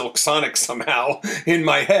displaced Silk Sonic somehow in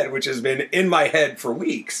my head, which has been in my head for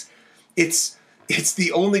weeks. It's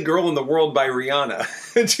The Only Girl in the World by Rihanna.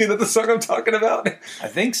 Do you know the song I'm talking about? I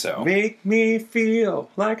think so. Make me feel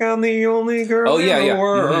like I'm the only girl in the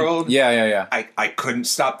world. Mm-hmm. Yeah. I couldn't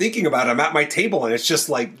stop thinking about it. I'm at my table and it's just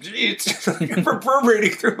like, it's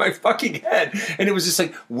reverberating through my fucking head. And it was just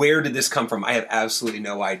like, where did this come from? I have absolutely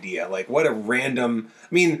no idea. Like, what a random...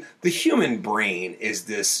 I mean, the human brain is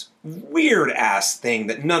this weird-ass thing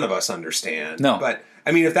that none of us understand. No. But,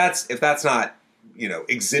 I mean, if that's not,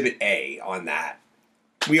 Exhibit A on that,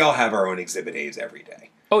 we all have our own Exhibit A's every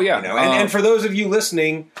day. Oh, yeah. And for those of you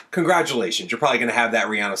listening, congratulations. You're probably going to have that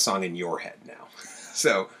Rihanna song in your head now.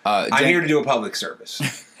 So I'm here to do a public service.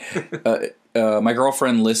 My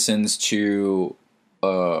girlfriend listens to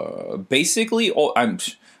basically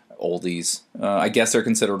oldies. I guess they're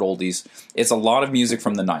considered oldies. It's a lot of music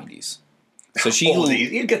from the 90s. So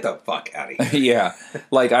oldies? You get the fuck out of here.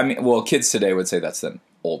 Yeah. Kids today would say that's them.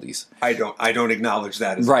 Oldies. I don't acknowledge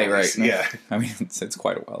that as right. oldies. No, yeah. I mean, it's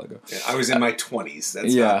quite a while ago. Yeah, I was in my 20s.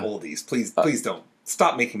 That's not oldies. Please don't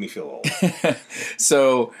stop making me feel old.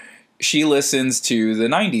 So she listens to the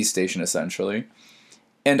 90s station essentially,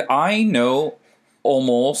 and I know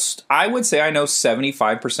I would say I know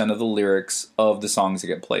 75% of the lyrics of the songs that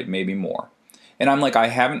get played, maybe more. And I'm like, I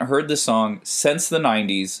haven't heard the song since the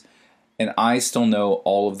 90s, and I still know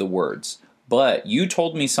all of the words. But you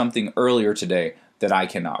told me something earlier today that I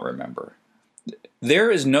cannot remember.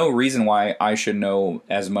 There is no reason why I should know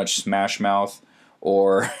as much Smash Mouth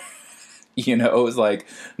or, it's like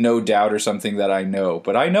No Doubt or something that I know.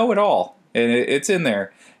 But I know it all, and it's in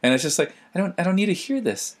there. And it's just like, I don't need to hear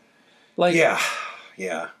this. Like, yeah.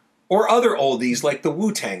 Or other oldies like the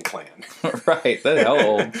Wu-Tang Clan. Right, that's hell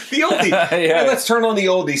old. The oldie. Yeah. Let's turn on the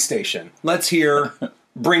oldie station. Let's hear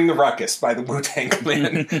Bring the Ruckus by the Wu-Tang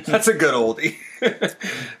Clan. That's a good oldie.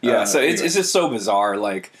 Yeah, so it's just so bizarre,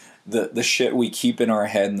 like, the shit we keep in our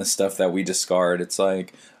head and the stuff that we discard. It's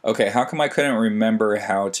like, okay, how come I couldn't remember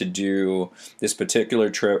how to do this particular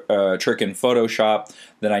trick in Photoshop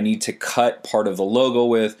that I need to cut part of the logo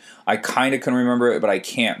with? I kind of can remember it, but I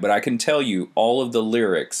can't. But I can tell you all of the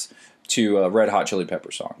lyrics to a Red Hot Chili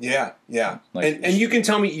Pepper song. Yeah. Like, and you can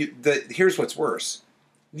tell me, here's what's worse.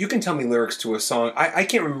 You can tell me lyrics to a song. I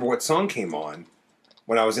can't remember what song came on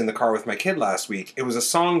when I was in the car with my kid last week. It was a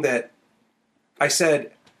song that I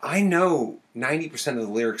said, I know 90% of the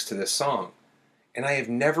lyrics to this song, and I have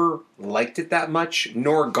never liked it that much,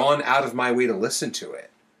 nor gone out of my way to listen to it.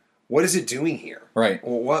 What is it doing here? Right.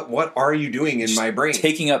 What are you doing in my brain?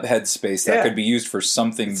 Taking up headspace that could be used for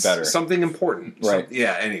something better. Something important. Right.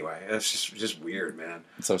 Anyway, it's just weird, man.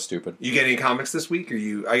 It's so stupid. You get any comics this week?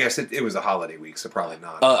 Or I guess it was a holiday week, so probably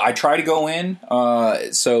not. I try to go in.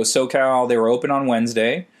 So SoCal, they were open on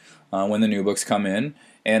Wednesday when the new books come in.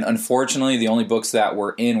 And unfortunately, the only books that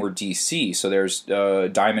were in were DC. So there's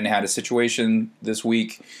Diamond had a situation this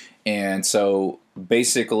week. And so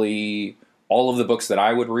basically, all of the books that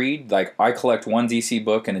I would read, like I collect one DC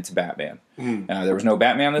book and it's Batman. There was no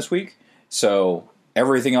Batman this week. So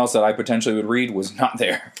everything else that I potentially would read was not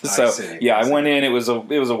there. So I went in. It was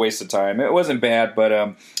a waste of time. It wasn't bad, but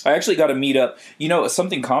I actually got to meet up.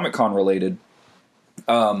 Something Comic-Con related.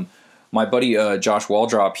 My buddy Josh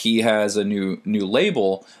Waldrop, he has a new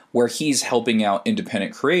label where he's helping out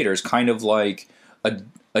independent creators, kind of like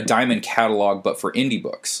a Diamond catalog, but for indie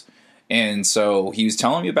books. And so he was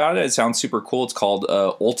telling me about it. It sounds super cool. It's called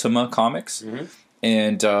Ultima Comics. Mm-hmm.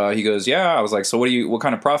 And he goes, yeah. I was like, so what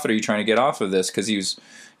kind of profit are you trying to get off of this? Because he was,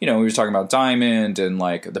 we were talking about Diamond and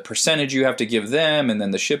like the percentage you have to give them, and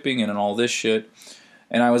then the shipping and all this shit.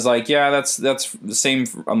 And I was like, yeah, that's the same.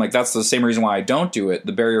 I'm like, that's the same reason why I don't do it.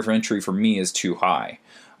 The barrier for entry for me is too high.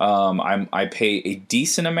 I pay a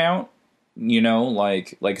decent amount,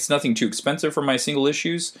 like it's nothing too expensive for my single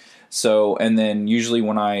issues. So, and then usually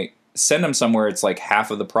when I send them somewhere, it's like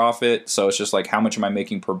half of the profit. So it's just like, how much am I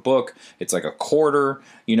making per book? It's like a quarter,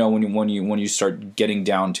 when you start getting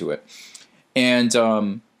down to it.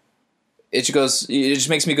 And it just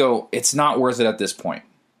makes me go, it's not worth it at this point.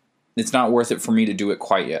 It's not worth it for me to do it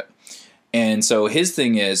quite yet. And so his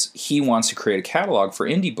thing is he wants to create a catalog for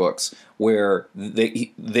indie books where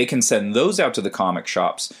they can send those out to the comic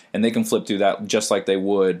shops and they can flip through that just like they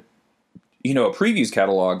would, a previews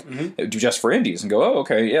catalog just for indies and go, oh,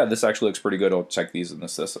 okay, yeah, this actually looks pretty good. I'll check these and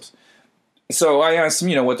this. So I asked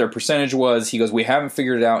him, what their percentage was. He goes, we haven't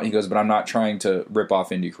figured it out. He goes, but I'm not trying to rip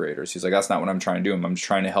off indie creators. He's like, that's not what I'm trying to do. I'm just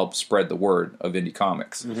trying to help spread the word of indie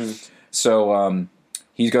comics. Mm-hmm. So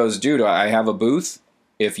he goes, dude, I have a booth.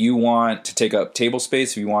 If you want to take up table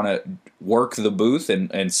space, if you want to work the booth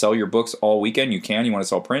and sell your books all weekend, you can. You want to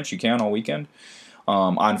sell prints, you can all weekend.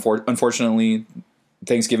 Unfortunately,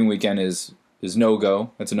 Thanksgiving weekend is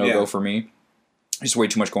no-go. That's a no-go for me. There's way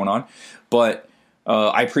too much going on. But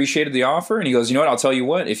I appreciated the offer, and he goes, you know what, I'll tell you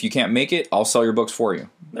what, if you can't make it, I'll sell your books for you.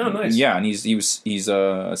 Oh, nice. Yeah, and he's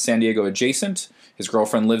San Diego adjacent. His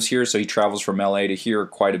girlfriend lives here, so he travels from LA to here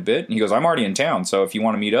quite a bit. And he goes, I'm already in town, so if you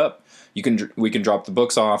want to meet up, we can drop the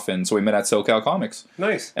books off. And so we met at SoCal Comics.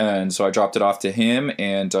 Nice. And so I dropped it off to him,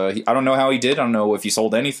 and I don't know how he did. I don't know if he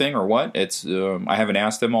sold anything or what. It's I haven't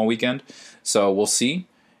asked him all weekend, so we'll see.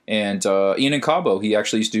 And Ian in Cabo, he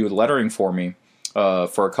actually used to do lettering for me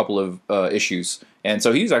for a couple of issues. And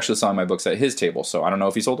so he's actually selling my books at his table, so I don't know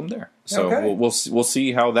if he sold them there. So we'll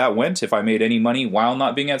see how that went, if I made any money while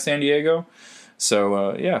not being at San Diego.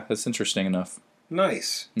 So, that's interesting enough.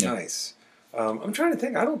 Nice. I'm trying to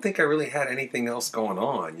think. I don't think I really had anything else going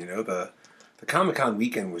on. The Comic-Con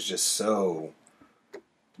weekend was just so...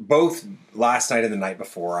 Both last night and the night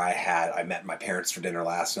before, I met my parents for dinner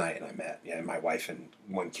last night, and I met my wife and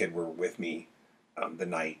one kid were with me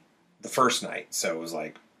the first night. So it was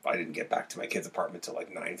like, I didn't get back to my kid's apartment till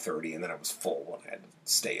like 9:30, and then I was full, and I had to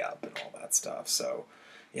stay up and all that stuff. So,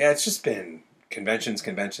 yeah, it's just been... Conventions.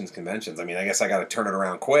 I mean, I guess I got to turn it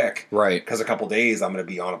around quick. Right. Because a couple days I'm going to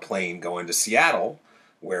be on a plane going to Seattle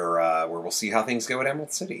where we'll see how things go at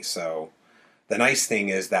Emerald City. So the nice thing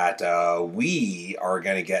is that we are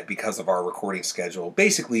going to get, because of our recording schedule,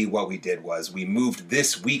 basically what we did was we moved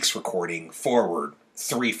this week's recording forward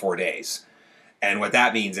 3-4 days. And what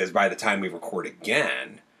that means is by the time we record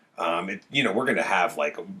again, we're going to have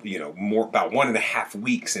more about 1.5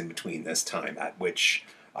 weeks in between this time, at which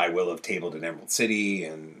I will have tabled in Emerald City,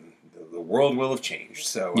 and the world will have changed.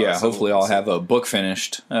 So hopefully I'll have a book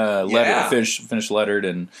finished, finished lettered,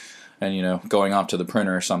 and and going off to the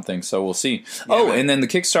printer or something. So we'll see. Yeah, and then the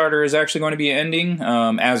Kickstarter is actually going to be ending.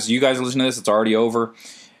 As you guys listen to this, it's already over.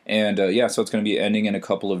 And so it's going to be ending in a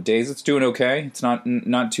couple of days. It's doing okay. It's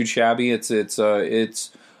not too shabby.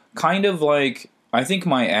 It's kind of like, I think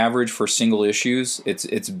my average for single issues,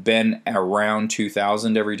 it's been around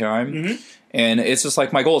 2,000 every time. Mm-hmm. And it's just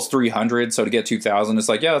like, my goal is 300, so to get 2,000, it's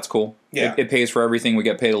like, yeah, that's cool. Yeah. It pays for everything. We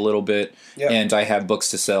get paid a little bit, and I have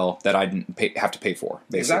books to sell that I didn't have to pay for,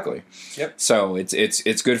 basically. Exactly. Yep. So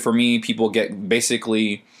it's good for me. People get,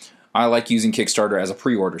 basically, I like using Kickstarter as a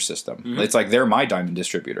pre-order system. Mm-hmm. It's like they're my diamond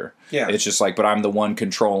distributor. Yeah. It's just like, but I'm the one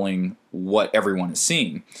controlling what everyone is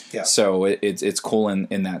seeing. Yeah. So it's cool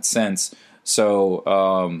in that sense.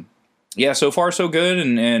 So, so far so good,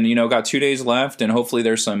 and got 2 days left, and hopefully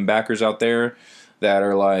there's some backers out there that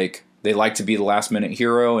are like, they like to be the last minute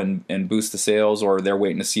hero and boost the sales, or they're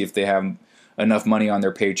waiting to see if they have enough money on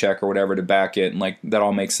their paycheck or whatever to back it, and like, that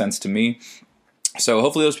all makes sense to me. So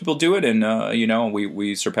hopefully those people do it, and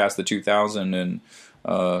we surpass the 2,000, and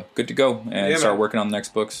good to go, and start working on the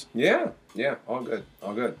next books. Yeah, all good.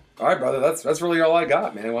 All right, brother, that's really all I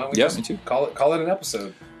got, man. Why don't we just me too. Call it an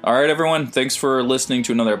episode? All right, everyone, thanks for listening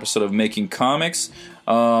to another episode of Making Comics.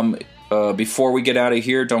 Before we get out of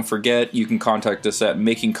here, don't forget, you can contact us at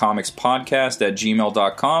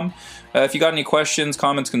makingcomicspodcast@gmail.com. If you got any questions,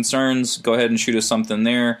 comments, concerns, go ahead and shoot us something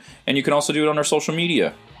there, and you can also do it on our social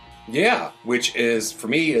media. Yeah, which is, for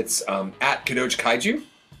me, it's at Kadoja Kaiju.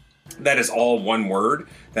 That is all one word.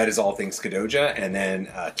 That is all things Kadoja. And then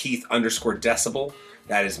Keith_Decibel.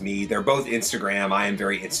 That is me. They're both Instagram. I am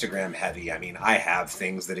very Instagram heavy. I mean, I have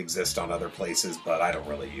things that exist on other places, but I don't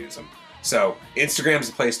really use them. So Instagram's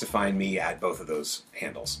the place to find me at both of those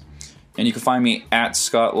handles. And you can find me at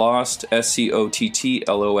Scott Lost,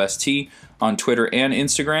 SCOTTLOST, on Twitter and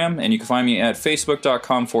Instagram. And you can find me at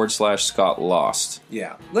facebook.com/Scott Lost.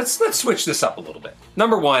 Yeah. Let's switch this up a little bit.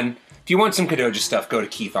 Number one, if you want some Kadoja stuff, go to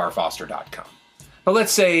KeithRFoster.com. But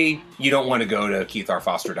let's say you don't want to go to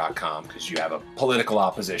KeithRFoster.com because you have a political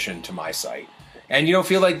opposition to my site, and you don't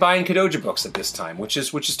feel like buying Kadoja books at this time, which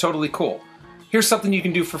is totally cool. Here's something you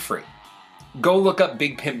can do for free. Go look up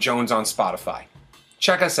Big Pimp Jones on Spotify.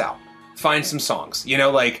 Check us out. Find some songs.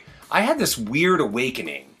 I had this weird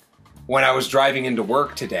awakening when I was driving into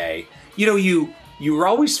work today. You were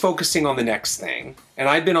always focusing on the next thing, and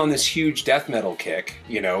I've been on this huge death metal kick,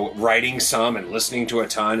 writing some and listening to a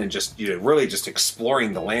ton, and just really just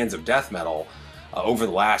exploring the lands of death metal over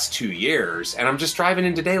the last 2 years. And I'm just driving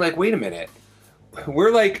in today like, wait a minute,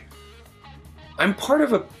 I'm part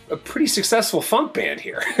of a pretty successful funk band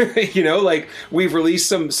here. We've released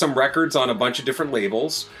some records on a bunch of different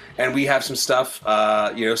labels, and we have some stuff,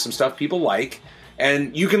 some stuff people like.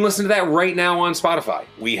 And you can listen to that right now on Spotify.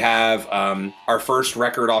 We have our first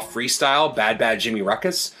record off Freestyle, Bad Bad Jimmy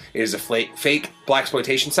Ruckus. It is a fake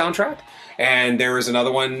blaxploitation soundtrack. And there is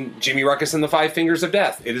another one, Jimmy Ruckus and the Five Fingers of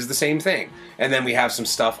Death. It is the same thing. And then we have some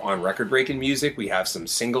stuff on Record Breaking Music. We have some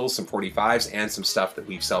singles, some 45s, and some stuff that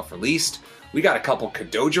we've self-released. We got a couple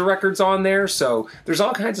Kadoja records on there. So there's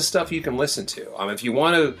all kinds of stuff you can listen to. If you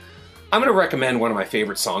want to... I'm going to recommend one of my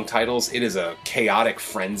favorite song titles. It is a chaotic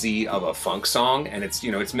frenzy of a funk song, and it's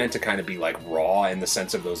meant to kind of be like raw in the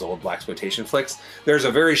sense of those old blaxploitation flicks. There's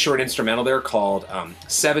a very short instrumental there called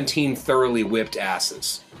 17 Thoroughly Whipped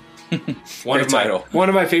Asses. One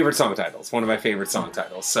of my favorite song titles.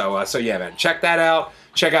 So yeah, man, check that out.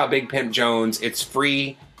 Check out Big Pimp Jones. It's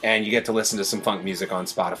free, and you get to listen to some funk music on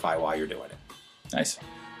Spotify while you're doing it. Nice.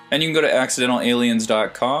 And you can go to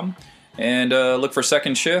accidentalaliens.com. And look for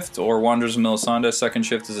Second Shift or Wanderers of Melisande. Second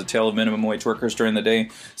Shift is a tale of minimum wage workers during the day,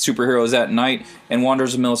 superheroes at night, and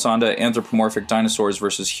Wanderers of Melisande, anthropomorphic dinosaurs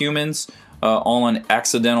versus humans, all on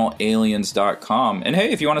accidentalaliens.com. And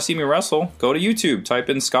hey, if you want to see me wrestle, go to YouTube. Type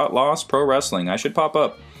in Scott Lost Pro Wrestling. I should pop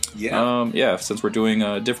up. Yeah. Since we're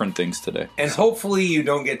doing different things today. And hopefully you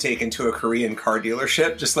don't get taken to a Korean car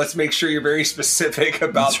dealership. Just let's make sure you're very specific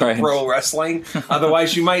about pro wrestling.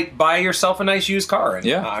 Otherwise, you might buy yourself a nice used car. And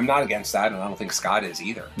I'm not against that, and I don't think Scott is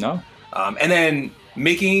either. No. And then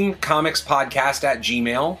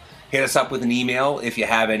makingcomicspodcast@gmail.com. Hit us up with an email if you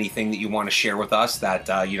have anything that you want to share with us that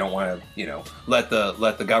you don't want to, let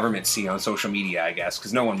the government see on social media, I guess,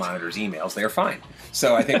 because no one monitors emails. They're fine.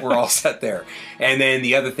 So I think we're all set there. And then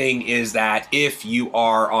the other thing is that if you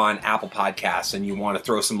are on Apple Podcasts and you want to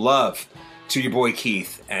throw some love to your boy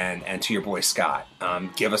Keith and to your boy Scott,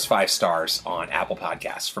 give us 5 stars on Apple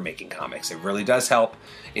Podcasts for Making Comics. It really does help.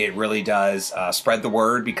 It really does spread the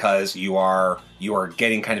word because you are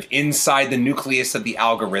getting kind of inside the nucleus of the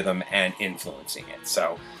algorithm and influencing it.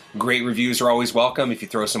 So great reviews are always welcome. If you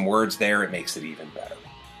throw some words there, it makes it even better.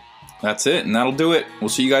 That's it, and that'll do it. We'll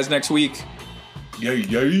see you guys next week. Yay,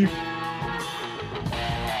 yay.